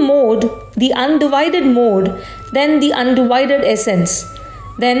dual mode, the undivided mode, then the undivided essence.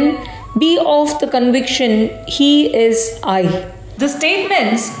 Then be of the conviction he is I. The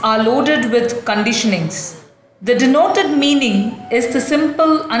statements are loaded with conditionings. The denoted meaning is the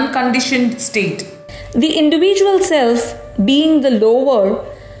simple unconditioned state. The individual self being the lower,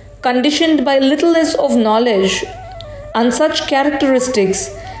 conditioned by littleness of knowledge and such characteristics,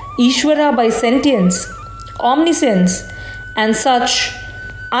 Ishvara by sentience, omniscience, and such,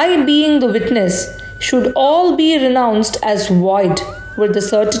 I being the witness, should all be renounced as void with the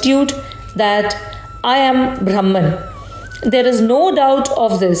certitude that I am Brahman. There is no doubt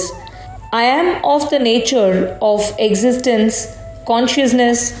of this. I am of the nature of existence,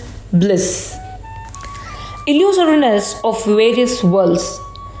 consciousness, bliss. Illusoriness of various worlds.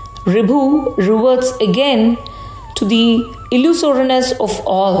 Ribhu reverts again to the illusoriness of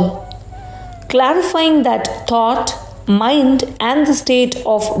all, clarifying that thought, mind, and the state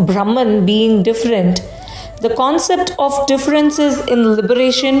of Brahman being different, the concept of differences in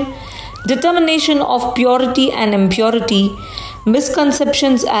liberation, determination of purity and impurity,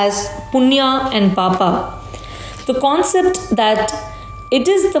 misconceptions as punya and papa, the concept that it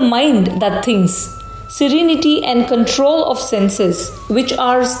is the mind that thinks, serenity and control of senses, which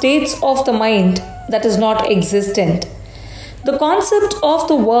are states of the mind that is not existent. The concept of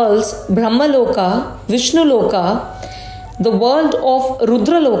the worlds Brahmaloka, Vishnuluka, the world of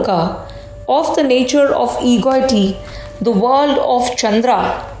Rudraloka, of the nature of egoity, the world of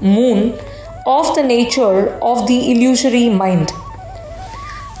Chandra, moon, of the nature of the illusory mind.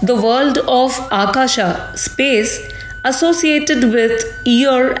 The world of Akasha, space, associated with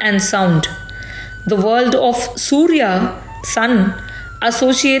ear and sound. The world of Surya, sun,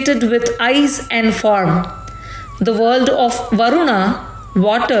 associated with eyes and form. The world of Varuna,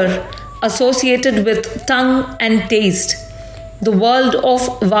 water, associated with tongue and taste. The world of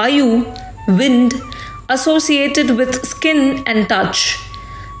Vayu, wind, associated with skin and touch.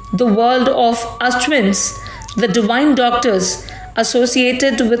 The world of Ashwins, the divine doctors,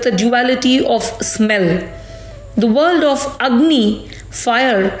 associated with the duality of smell. The world of Agni,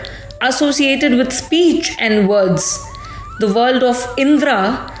 fire, associated with speech and words. The world of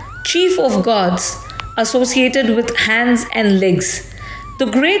Indra, chief of gods, associated with hands and legs. The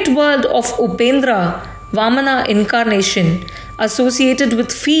great world of Upendra, Vamana incarnation, associated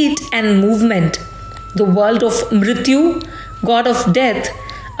with feet and movement. The world of Mrityu, god of death,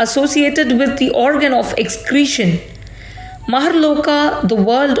 associated with the organ of excretion. Maharloka, the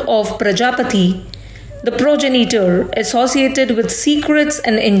world of Prajapati, the progenitor, associated with secrets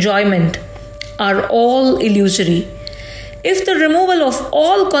and enjoyment, are all illusory. If the removal of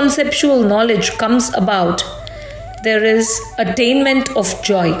all conceptual knowledge comes about, there is attainment of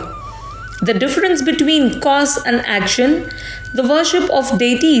joy. The difference between cause and action, the worship of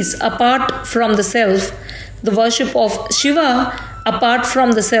deities apart from the self, the worship of Shiva apart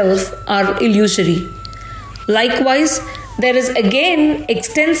from the self, are illusory. Likewise, there is again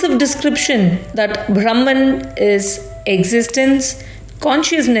extensive description that Brahman is existence,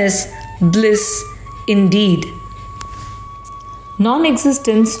 consciousness, bliss indeed.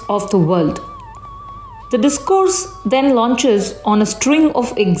 Non-existence of the world. The discourse then launches on a string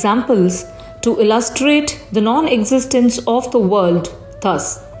of examples to illustrate the non-existence of the world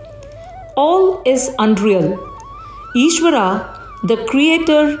thus. All is unreal. Ishvara, the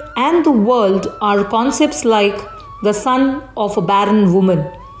creator, and the world are concepts like the son of a barren woman.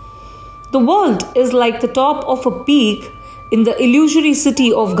 The world is like the top of a peak in the illusory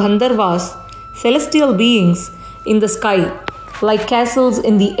city of Gandharvas, celestial beings in the sky, like castles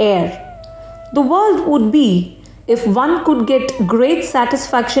in the air. The world would be if one could get great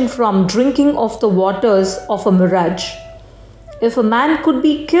satisfaction from drinking of the waters of a mirage. If a man could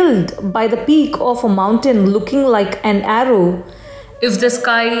be killed by the peak of a mountain looking like an arrow, if the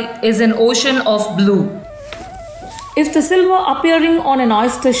sky is an ocean of blue. If the silver appearing on an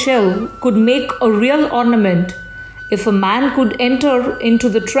oyster shell could make a real ornament, if a man could enter into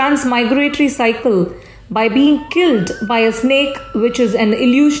the transmigratory cycle by being killed by a snake, which is an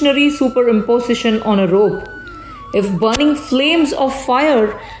illusionary superimposition on a rope, if burning flames of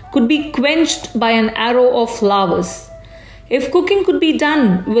fire could be quenched by an arrow of flowers, if cooking could be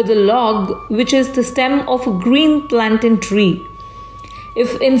done with a log, which is the stem of a green plantain tree,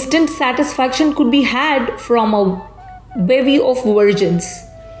 if instant satisfaction could be had from a bevy of virgins,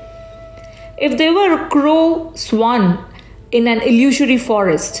 if there were a crow swan in an illusory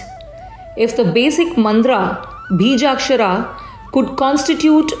forest, if the basic mantra, Bhijakshara, could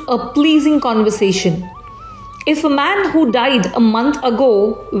constitute a pleasing conversation, if a man who died a month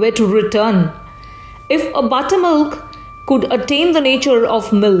ago were to return, if a buttermilk could attain the nature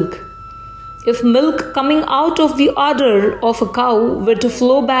of milk, if milk coming out of the udder of a cow were to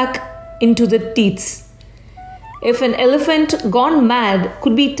flow back into the teats, if an elephant gone mad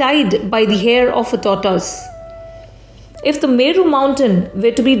could be tied by the hair of a tortoise, if the Meru mountain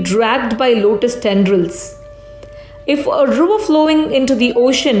were to be dragged by lotus tendrils, if a river flowing into the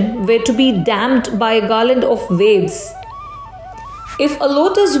ocean were to be dammed by a garland of waves, if a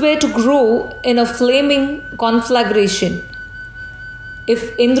lotus were to grow in a flaming conflagration,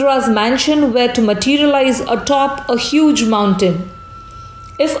 if Indra's mansion were to materialize atop a huge mountain,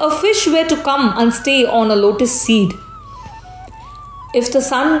 if a fish were to come and stay on a lotus seed, if the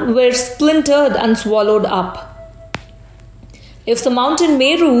sun were splintered and swallowed up, if the mountain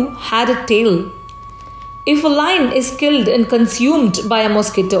Meru had a tail, if a lion is killed and consumed by a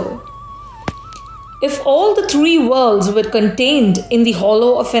mosquito, if all the three worlds were contained in the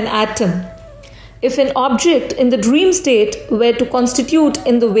hollow of an atom, if an object in the dream state were to constitute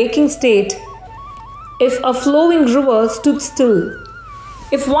in the waking state, if a flowing river stood still,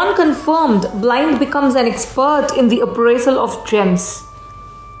 if one confirmed blind becomes an expert in the appraisal of gems,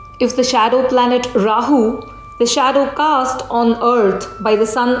 if the shadow planet Rahu, the shadow cast on earth by the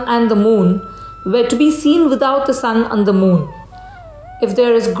sun and the moon, were to be seen without the sun and the moon, if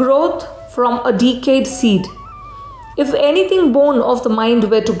there is growth from a decayed seed, if anything born of the mind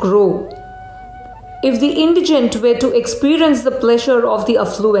were to grow, if the indigent were to experience the pleasure of the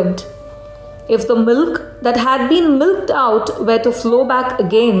affluent, if the milk that had been milked out were to flow back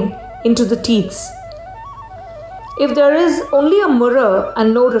again into the teats. If there is only a mirror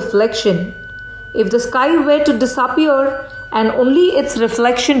and no reflection, if the sky were to disappear and only its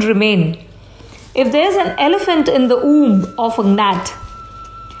reflection remain, if there is an elephant in the womb of a gnat.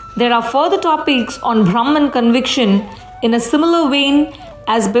 There are further topics on Brahman conviction in a similar vein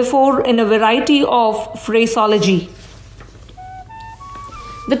as before in a variety of phraseology.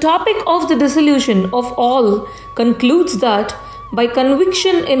 The topic of the dissolution of all concludes that by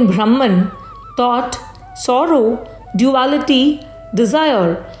conviction in Brahman, thought, sorrow, duality,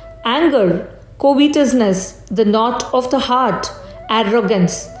 desire, anger, covetousness, the knot of the heart,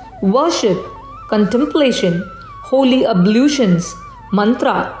 arrogance, worship, contemplation, holy ablutions,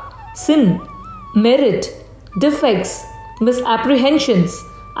 mantra, sin, merit, defects, misapprehensions,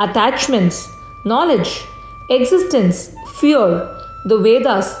 attachments, knowledge, existence, fear, the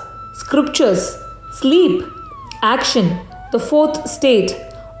Vedas, scriptures, sleep, action, the fourth state,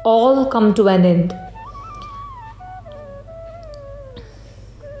 all come to an end.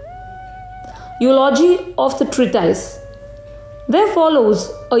 Eulogy of the treatise. There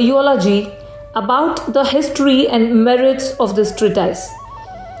follows a eulogy about the history and merits of this treatise.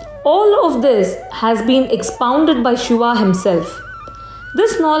 All of this has been expounded by Shiva himself.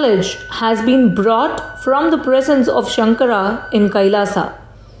 This knowledge has been brought from the presence of Shankara in Kailasa.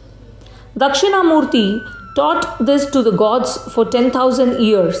 Dakshinamurti taught this to the gods for 10,000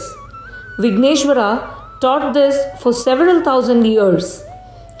 years. Vigneshwara taught this for several thousand years.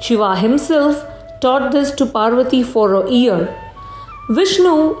 Shiva himself taught this to Parvati for a year.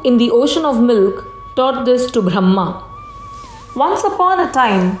 Vishnu in the ocean of milk taught this to Brahma. Once upon a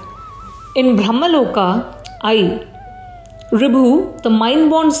time, in Brahmaloka, I, Ribhu, the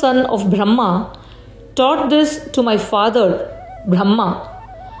mind-born son of Brahma, taught this to my father, Brahma.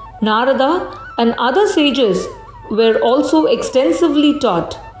 Narada and other sages were also extensively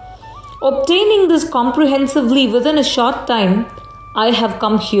taught. Obtaining this comprehensively within a short time, I have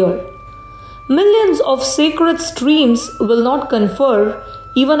come here. Millions of sacred streams will not confer,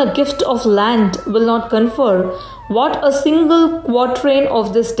 even a gift of land will not confer what a single quatrain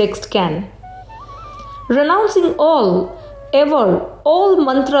of this text can. Renouncing all, ever, all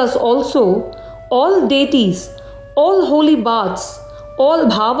mantras also, all deities, all holy baths, all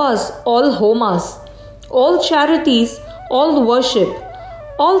bhavas, all homas, all charities, all worship,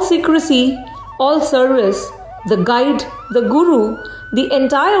 all secrecy, all service, the guide, the guru, the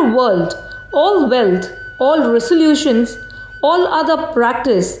entire world, all wealth, all resolutions, all other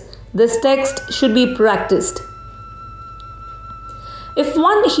practice, this text should be practiced. If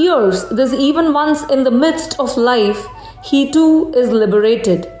one hears this even once in the midst of life, he too is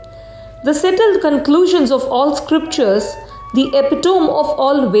liberated. The settled conclusions of all scriptures, the epitome of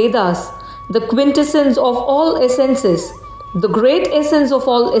all Vedas, the quintessence of all essences, the great essence of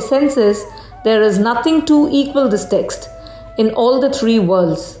all essences, there is nothing to equal this text in all the three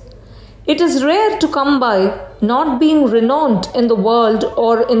worlds. It is rare to come by, not being renowned in the world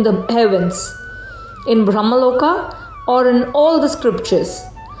or in the heavens, in Brahmaloka or in all the scriptures.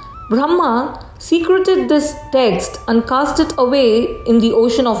 Brahma secreted this text and cast it away in the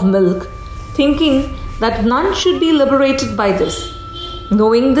ocean of milk, thinking that none should be liberated by this.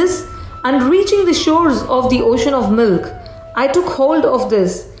 Knowing this and reaching the shores of the ocean of milk, I took hold of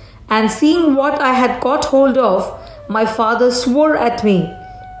this, and seeing what I had caught hold of, my father swore at me.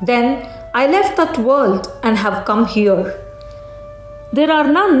 Then I left that world and have come here. There are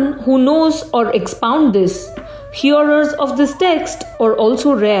none who knows or expound this. Hearers of this text are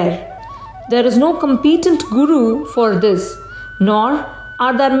also rare. There is no competent guru for this, nor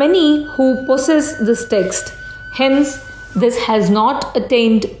are there many who possess this text. Hence, this has not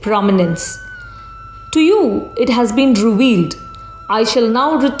attained prominence. To you it has been revealed. I shall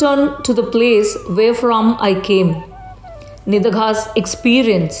now return to the place wherefrom I came. Nidagha's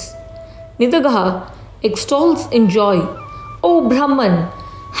experience. Nidagha extols in joy. O Brahman,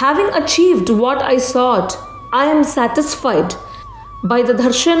 having achieved what I sought, I am satisfied. By the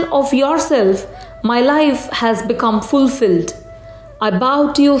darshan of yourself, my life has become fulfilled. I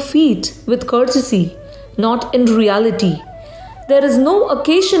bow to your feet with courtesy, not in reality. There is no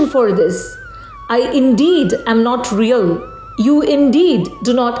occasion for this. I indeed am not real. You indeed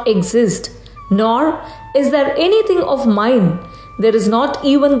do not exist. Nor is there anything of mine. There is not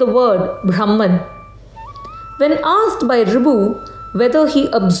even the word Brahman. When asked by Ribhu whether he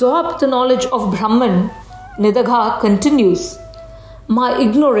absorbed the knowledge of Brahman, Nidagha continues, my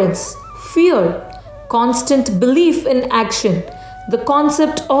ignorance, fear, constant belief in action, the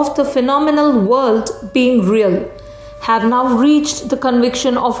concept of the phenomenal world being real, have now reached the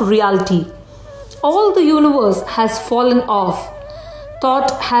conviction of reality. All the universe has fallen off.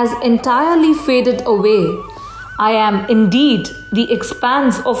 Thought has entirely faded away. I am indeed the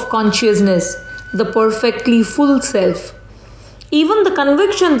expanse of consciousness, the perfectly full self. Even the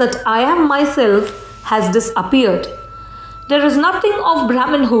conviction that I am myself has disappeared. There is nothing of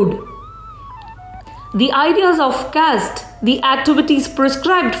Brahmanhood. The ideas of caste, the activities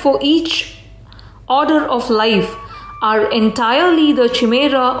prescribed for each order of life are entirely the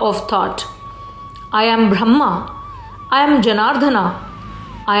chimera of thought. I am Brahma. I am Janardhana.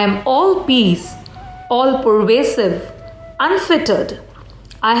 I am all peace, all pervasive, unfettered.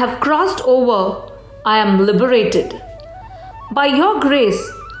 I have crossed over. I am liberated. By your grace,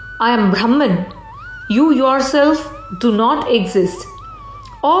 I am Brahman. You yourself do not exist.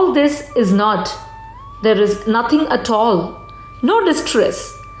 All this is not. There is nothing at all. No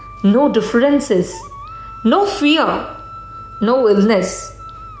distress, no differences, no fear, no illness,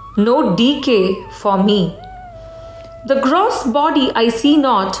 no decay for me. The gross body I see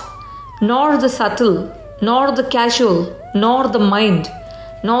not, nor the subtle, nor the casual, nor the mind,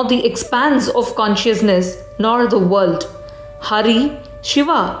 nor the expanse of consciousness, nor the world. Hari,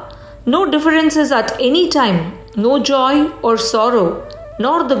 Shiva, no differences at any time, no joy or sorrow,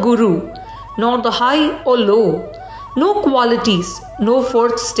 nor the Guru, nor the high or low, no qualities, no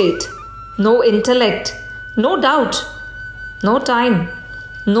fourth state, no intellect, no doubt, no time,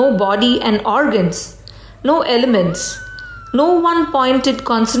 no body and organs, no elements, no one-pointed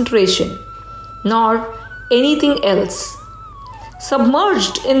concentration, nor anything else.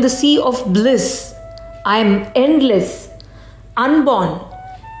 Submerged in the sea of bliss, I am endless, unborn,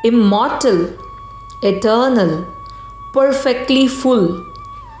 immortal, eternal, perfectly full.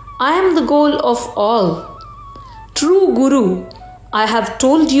 I am the goal of all. True Guru, I have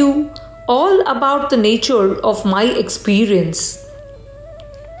told you all about the nature of my experience.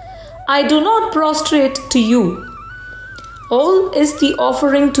 I do not prostrate to you. All is the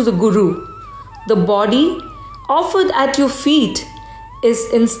offering to the Guru. The body offered at your feet is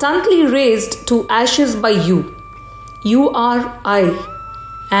instantly raised to ashes by you. You are I,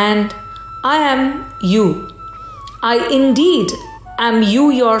 and I am you. I indeed am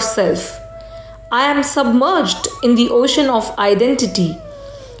you yourself. I am submerged in the ocean of identity.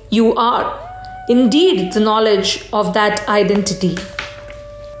 You are indeed the knowledge of that identity.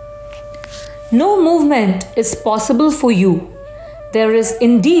 No movement is possible for you. There is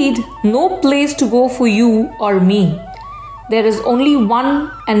indeed no place to go for you or me. There is only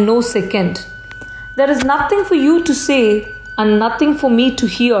one and no second. There is nothing for you to say and nothing for me to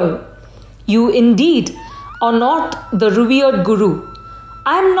hear. You indeed are not the revered Guru.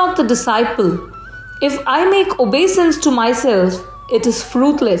 I am not the disciple. If I make obeisance to myself, it is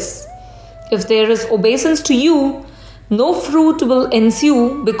fruitless. If there is obeisance to you, no fruit will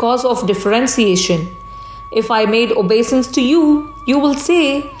ensue because of differentiation. If I made obeisance to you, you will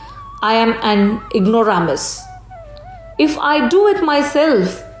say, I am an ignoramus. If I do it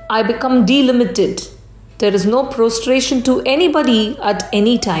myself, I become delimited. There is no prostration to anybody at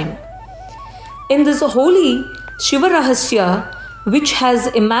any time. In this holy Shiva Rahasya, which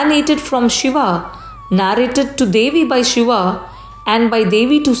has emanated from Shiva, narrated to Devi by Shiva and by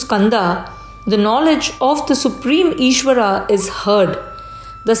Devi to Skanda, the knowledge of the Supreme Ishvara is heard,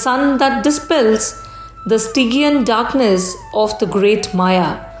 the sun that dispels the Stygian darkness of the great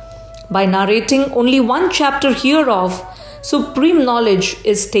Maya. By narrating only one chapter hereof, supreme knowledge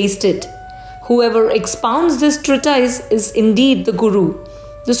is tasted. Whoever expounds this treatise is indeed the Guru,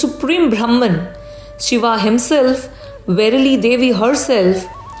 the Supreme Brahman, Shiva himself, verily Devi herself,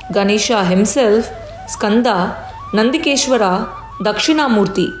 Ganesha himself, Skanda, Nandikeshwara,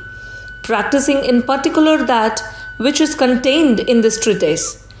 Dakshinamurti, practicing in particular that which is contained in this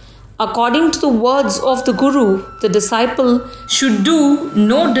treatise. According to the words of the Guru, the disciple should do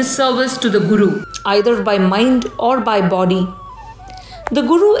no disservice to the Guru, either by mind or by body. The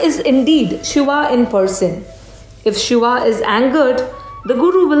Guru is indeed Shiva in person. If Shiva is angered, the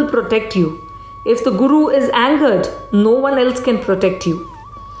Guru will protect you. If the Guru is angered, no one else can protect you.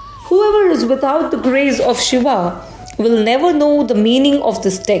 Whoever is without the grace of Shiva will never know the meaning of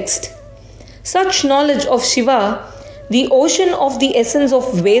this text. Such knowledge of Shiva, the ocean of the essence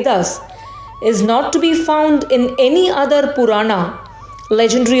of Vedas, is not to be found in any other Purana,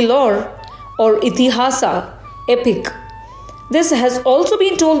 legendary lore, or Itihasa, epic. This has also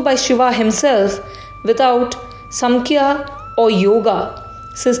been told by Shiva himself without Samkhya or Yoga,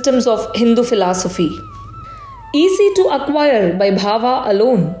 systems of Hindu philosophy. Easy to acquire by bhava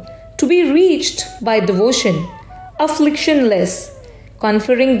alone, to be reached by devotion, afflictionless,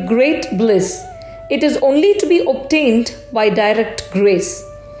 conferring great bliss. It is only to be obtained by direct grace.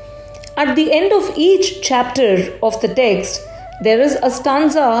 At the end of each chapter of the text, there is a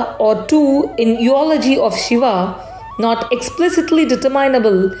stanza or two in eulogy of Shiva, not explicitly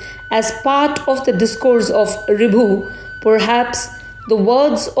determinable as part of the discourse of Ribhu, perhaps the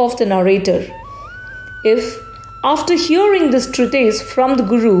words of the narrator. If, after hearing this treatise from the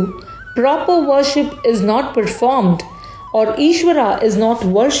Guru, proper worship is not performed or Ishvara is not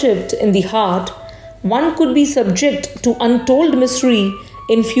worshipped in the heart, one could be subject to untold misery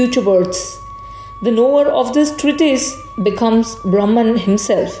in future births. The knower of this treatise becomes Brahman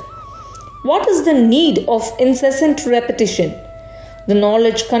himself. What is the need of incessant repetition? The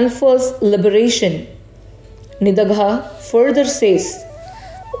knowledge confers liberation. Nidagha further says,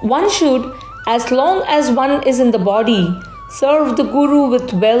 one should, as long as one is in the body, serve the Guru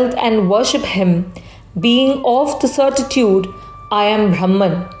with wealth and worship him, being of the certitude, I am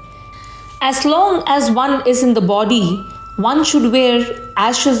Brahman. As long as one is in the body, one should wear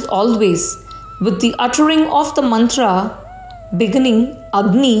ashes always, with the uttering of the mantra, beginning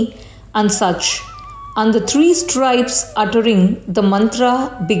Agni and such, and the 3 stripes uttering the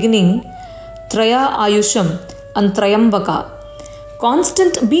mantra beginning Traya Ayusham and Trayambaka.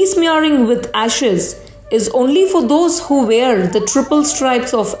 Constant besmearing with ashes is only for those who wear the triple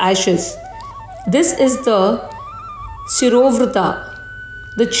stripes of ashes. This is the Shirovrata,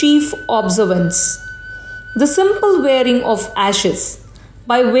 the chief observance. The simple wearing of ashes.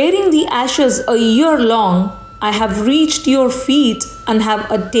 By wearing the ashes a year long, I have reached your feet and have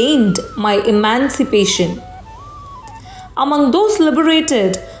attained my emancipation. Among those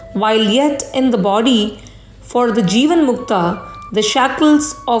liberated while yet in the body, for the Jivan Mukta, the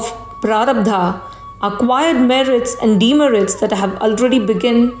shackles of Prarabdha, acquired merits and demerits that have already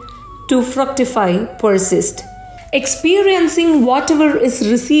begun to fructify persist. Experiencing whatever is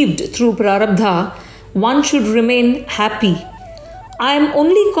received through Prarabdha, one should remain happy. I am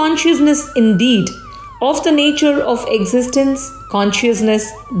only consciousness indeed, of the nature of existence,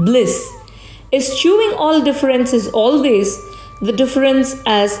 consciousness, bliss. Eschewing all differences always, the difference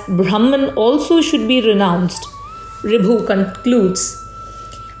as Brahman also should be renounced. Ribhu concludes,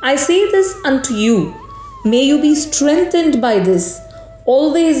 I say this unto you, may you be strengthened by this.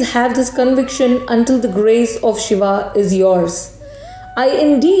 Always have this conviction until the grace of Shiva is yours. I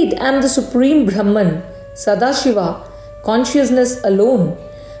indeed am the Supreme Brahman, Sadashiva, consciousness alone,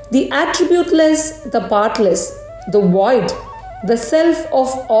 the attributeless, the partless, the void, the self of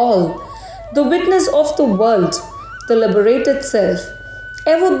all, the witness of the world, the liberated self.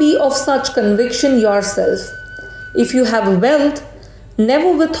 Ever be of such conviction yourself. If you have wealth,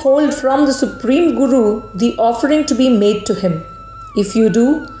 never withhold from the Supreme Guru the offering to be made to him. If you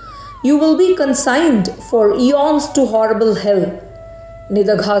do, you will be consigned for eons to horrible hell.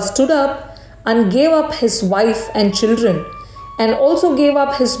 Nidagha stood up and gave up his wife and children, and also gave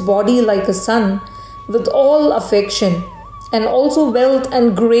up his body like a son, with all affection, and also wealth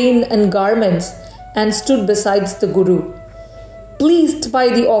and grain and garments, and stood besides the Guru. Pleased by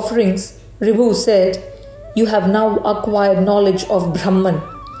the offerings, Ribhu said, you have now acquired knowledge of Brahman.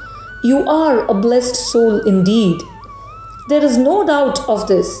 You are a blessed soul indeed. There is no doubt of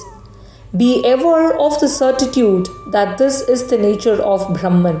this. Be ever of the certitude that this is the nature of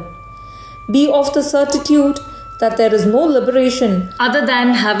Brahman. Be of the certitude that there is no liberation other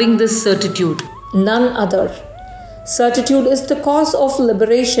than having this certitude. None other. Certitude is the cause of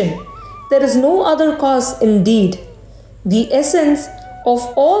liberation. There is no other cause indeed. The essence of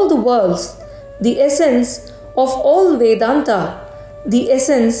all the worlds, the essence of all Vedanta, the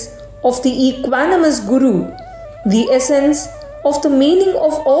essence of the equanimous Guru, the essence of the meaning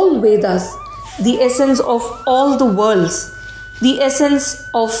of all Vedas, the essence of all the worlds, the essence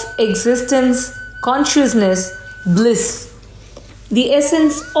of existence, consciousness, bliss, the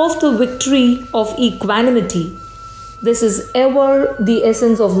essence of the victory of equanimity. This is ever the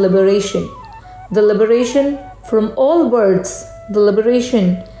essence of liberation, the liberation from all births, the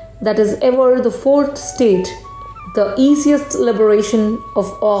liberation that is ever the fourth state, the easiest liberation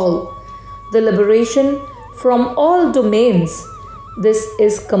of all, the liberation from all domains. This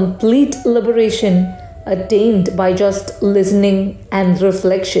is complete liberation attained by just listening and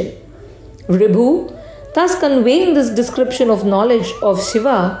reflection. Ribhu, thus conveying this description of knowledge of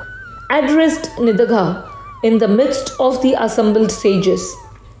Shiva, addressed Nidagha in the midst of the assembled sages.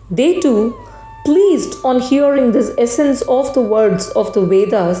 They too, pleased on hearing this essence of the words of the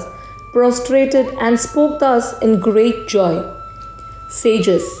Vedas, prostrated and spoke thus in great joy.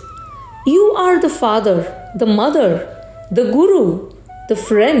 Sages, you are the father, the mother, the guru, the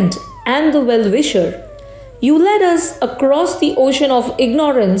friend, and the well-wisher. You led us across the ocean of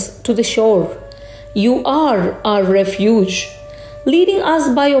ignorance to the shore. You are our refuge. Leading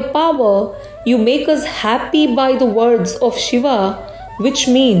us by your power, you make us happy by the words of Shiva, which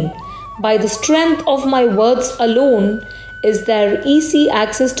mean, by the strength of my words alone is there easy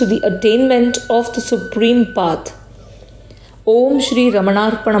access to the attainment of the supreme path. Om Shri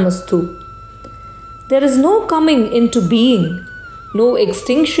Ramanarpanamastu. There is no coming into being, no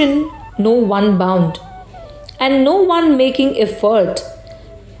extinction, no one bound, and no one making effort,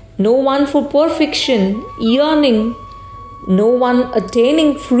 no one for perfection yearning, no one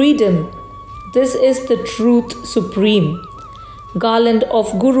attaining freedom. This is the truth supreme. Garland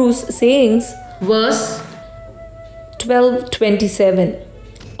of Guru's sayings, verse 1227.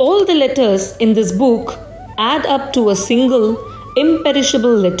 All the letters in this book add up to a single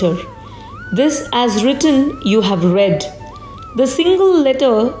imperishable letter. This as written you have read. The single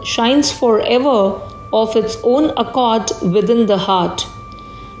letter shines forever of its own accord within the heart.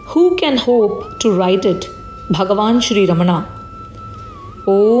 Who can hope to write it? Bhagavan Sri Ramana.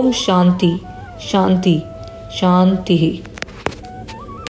 Om Shanti, Shanti, Shanti.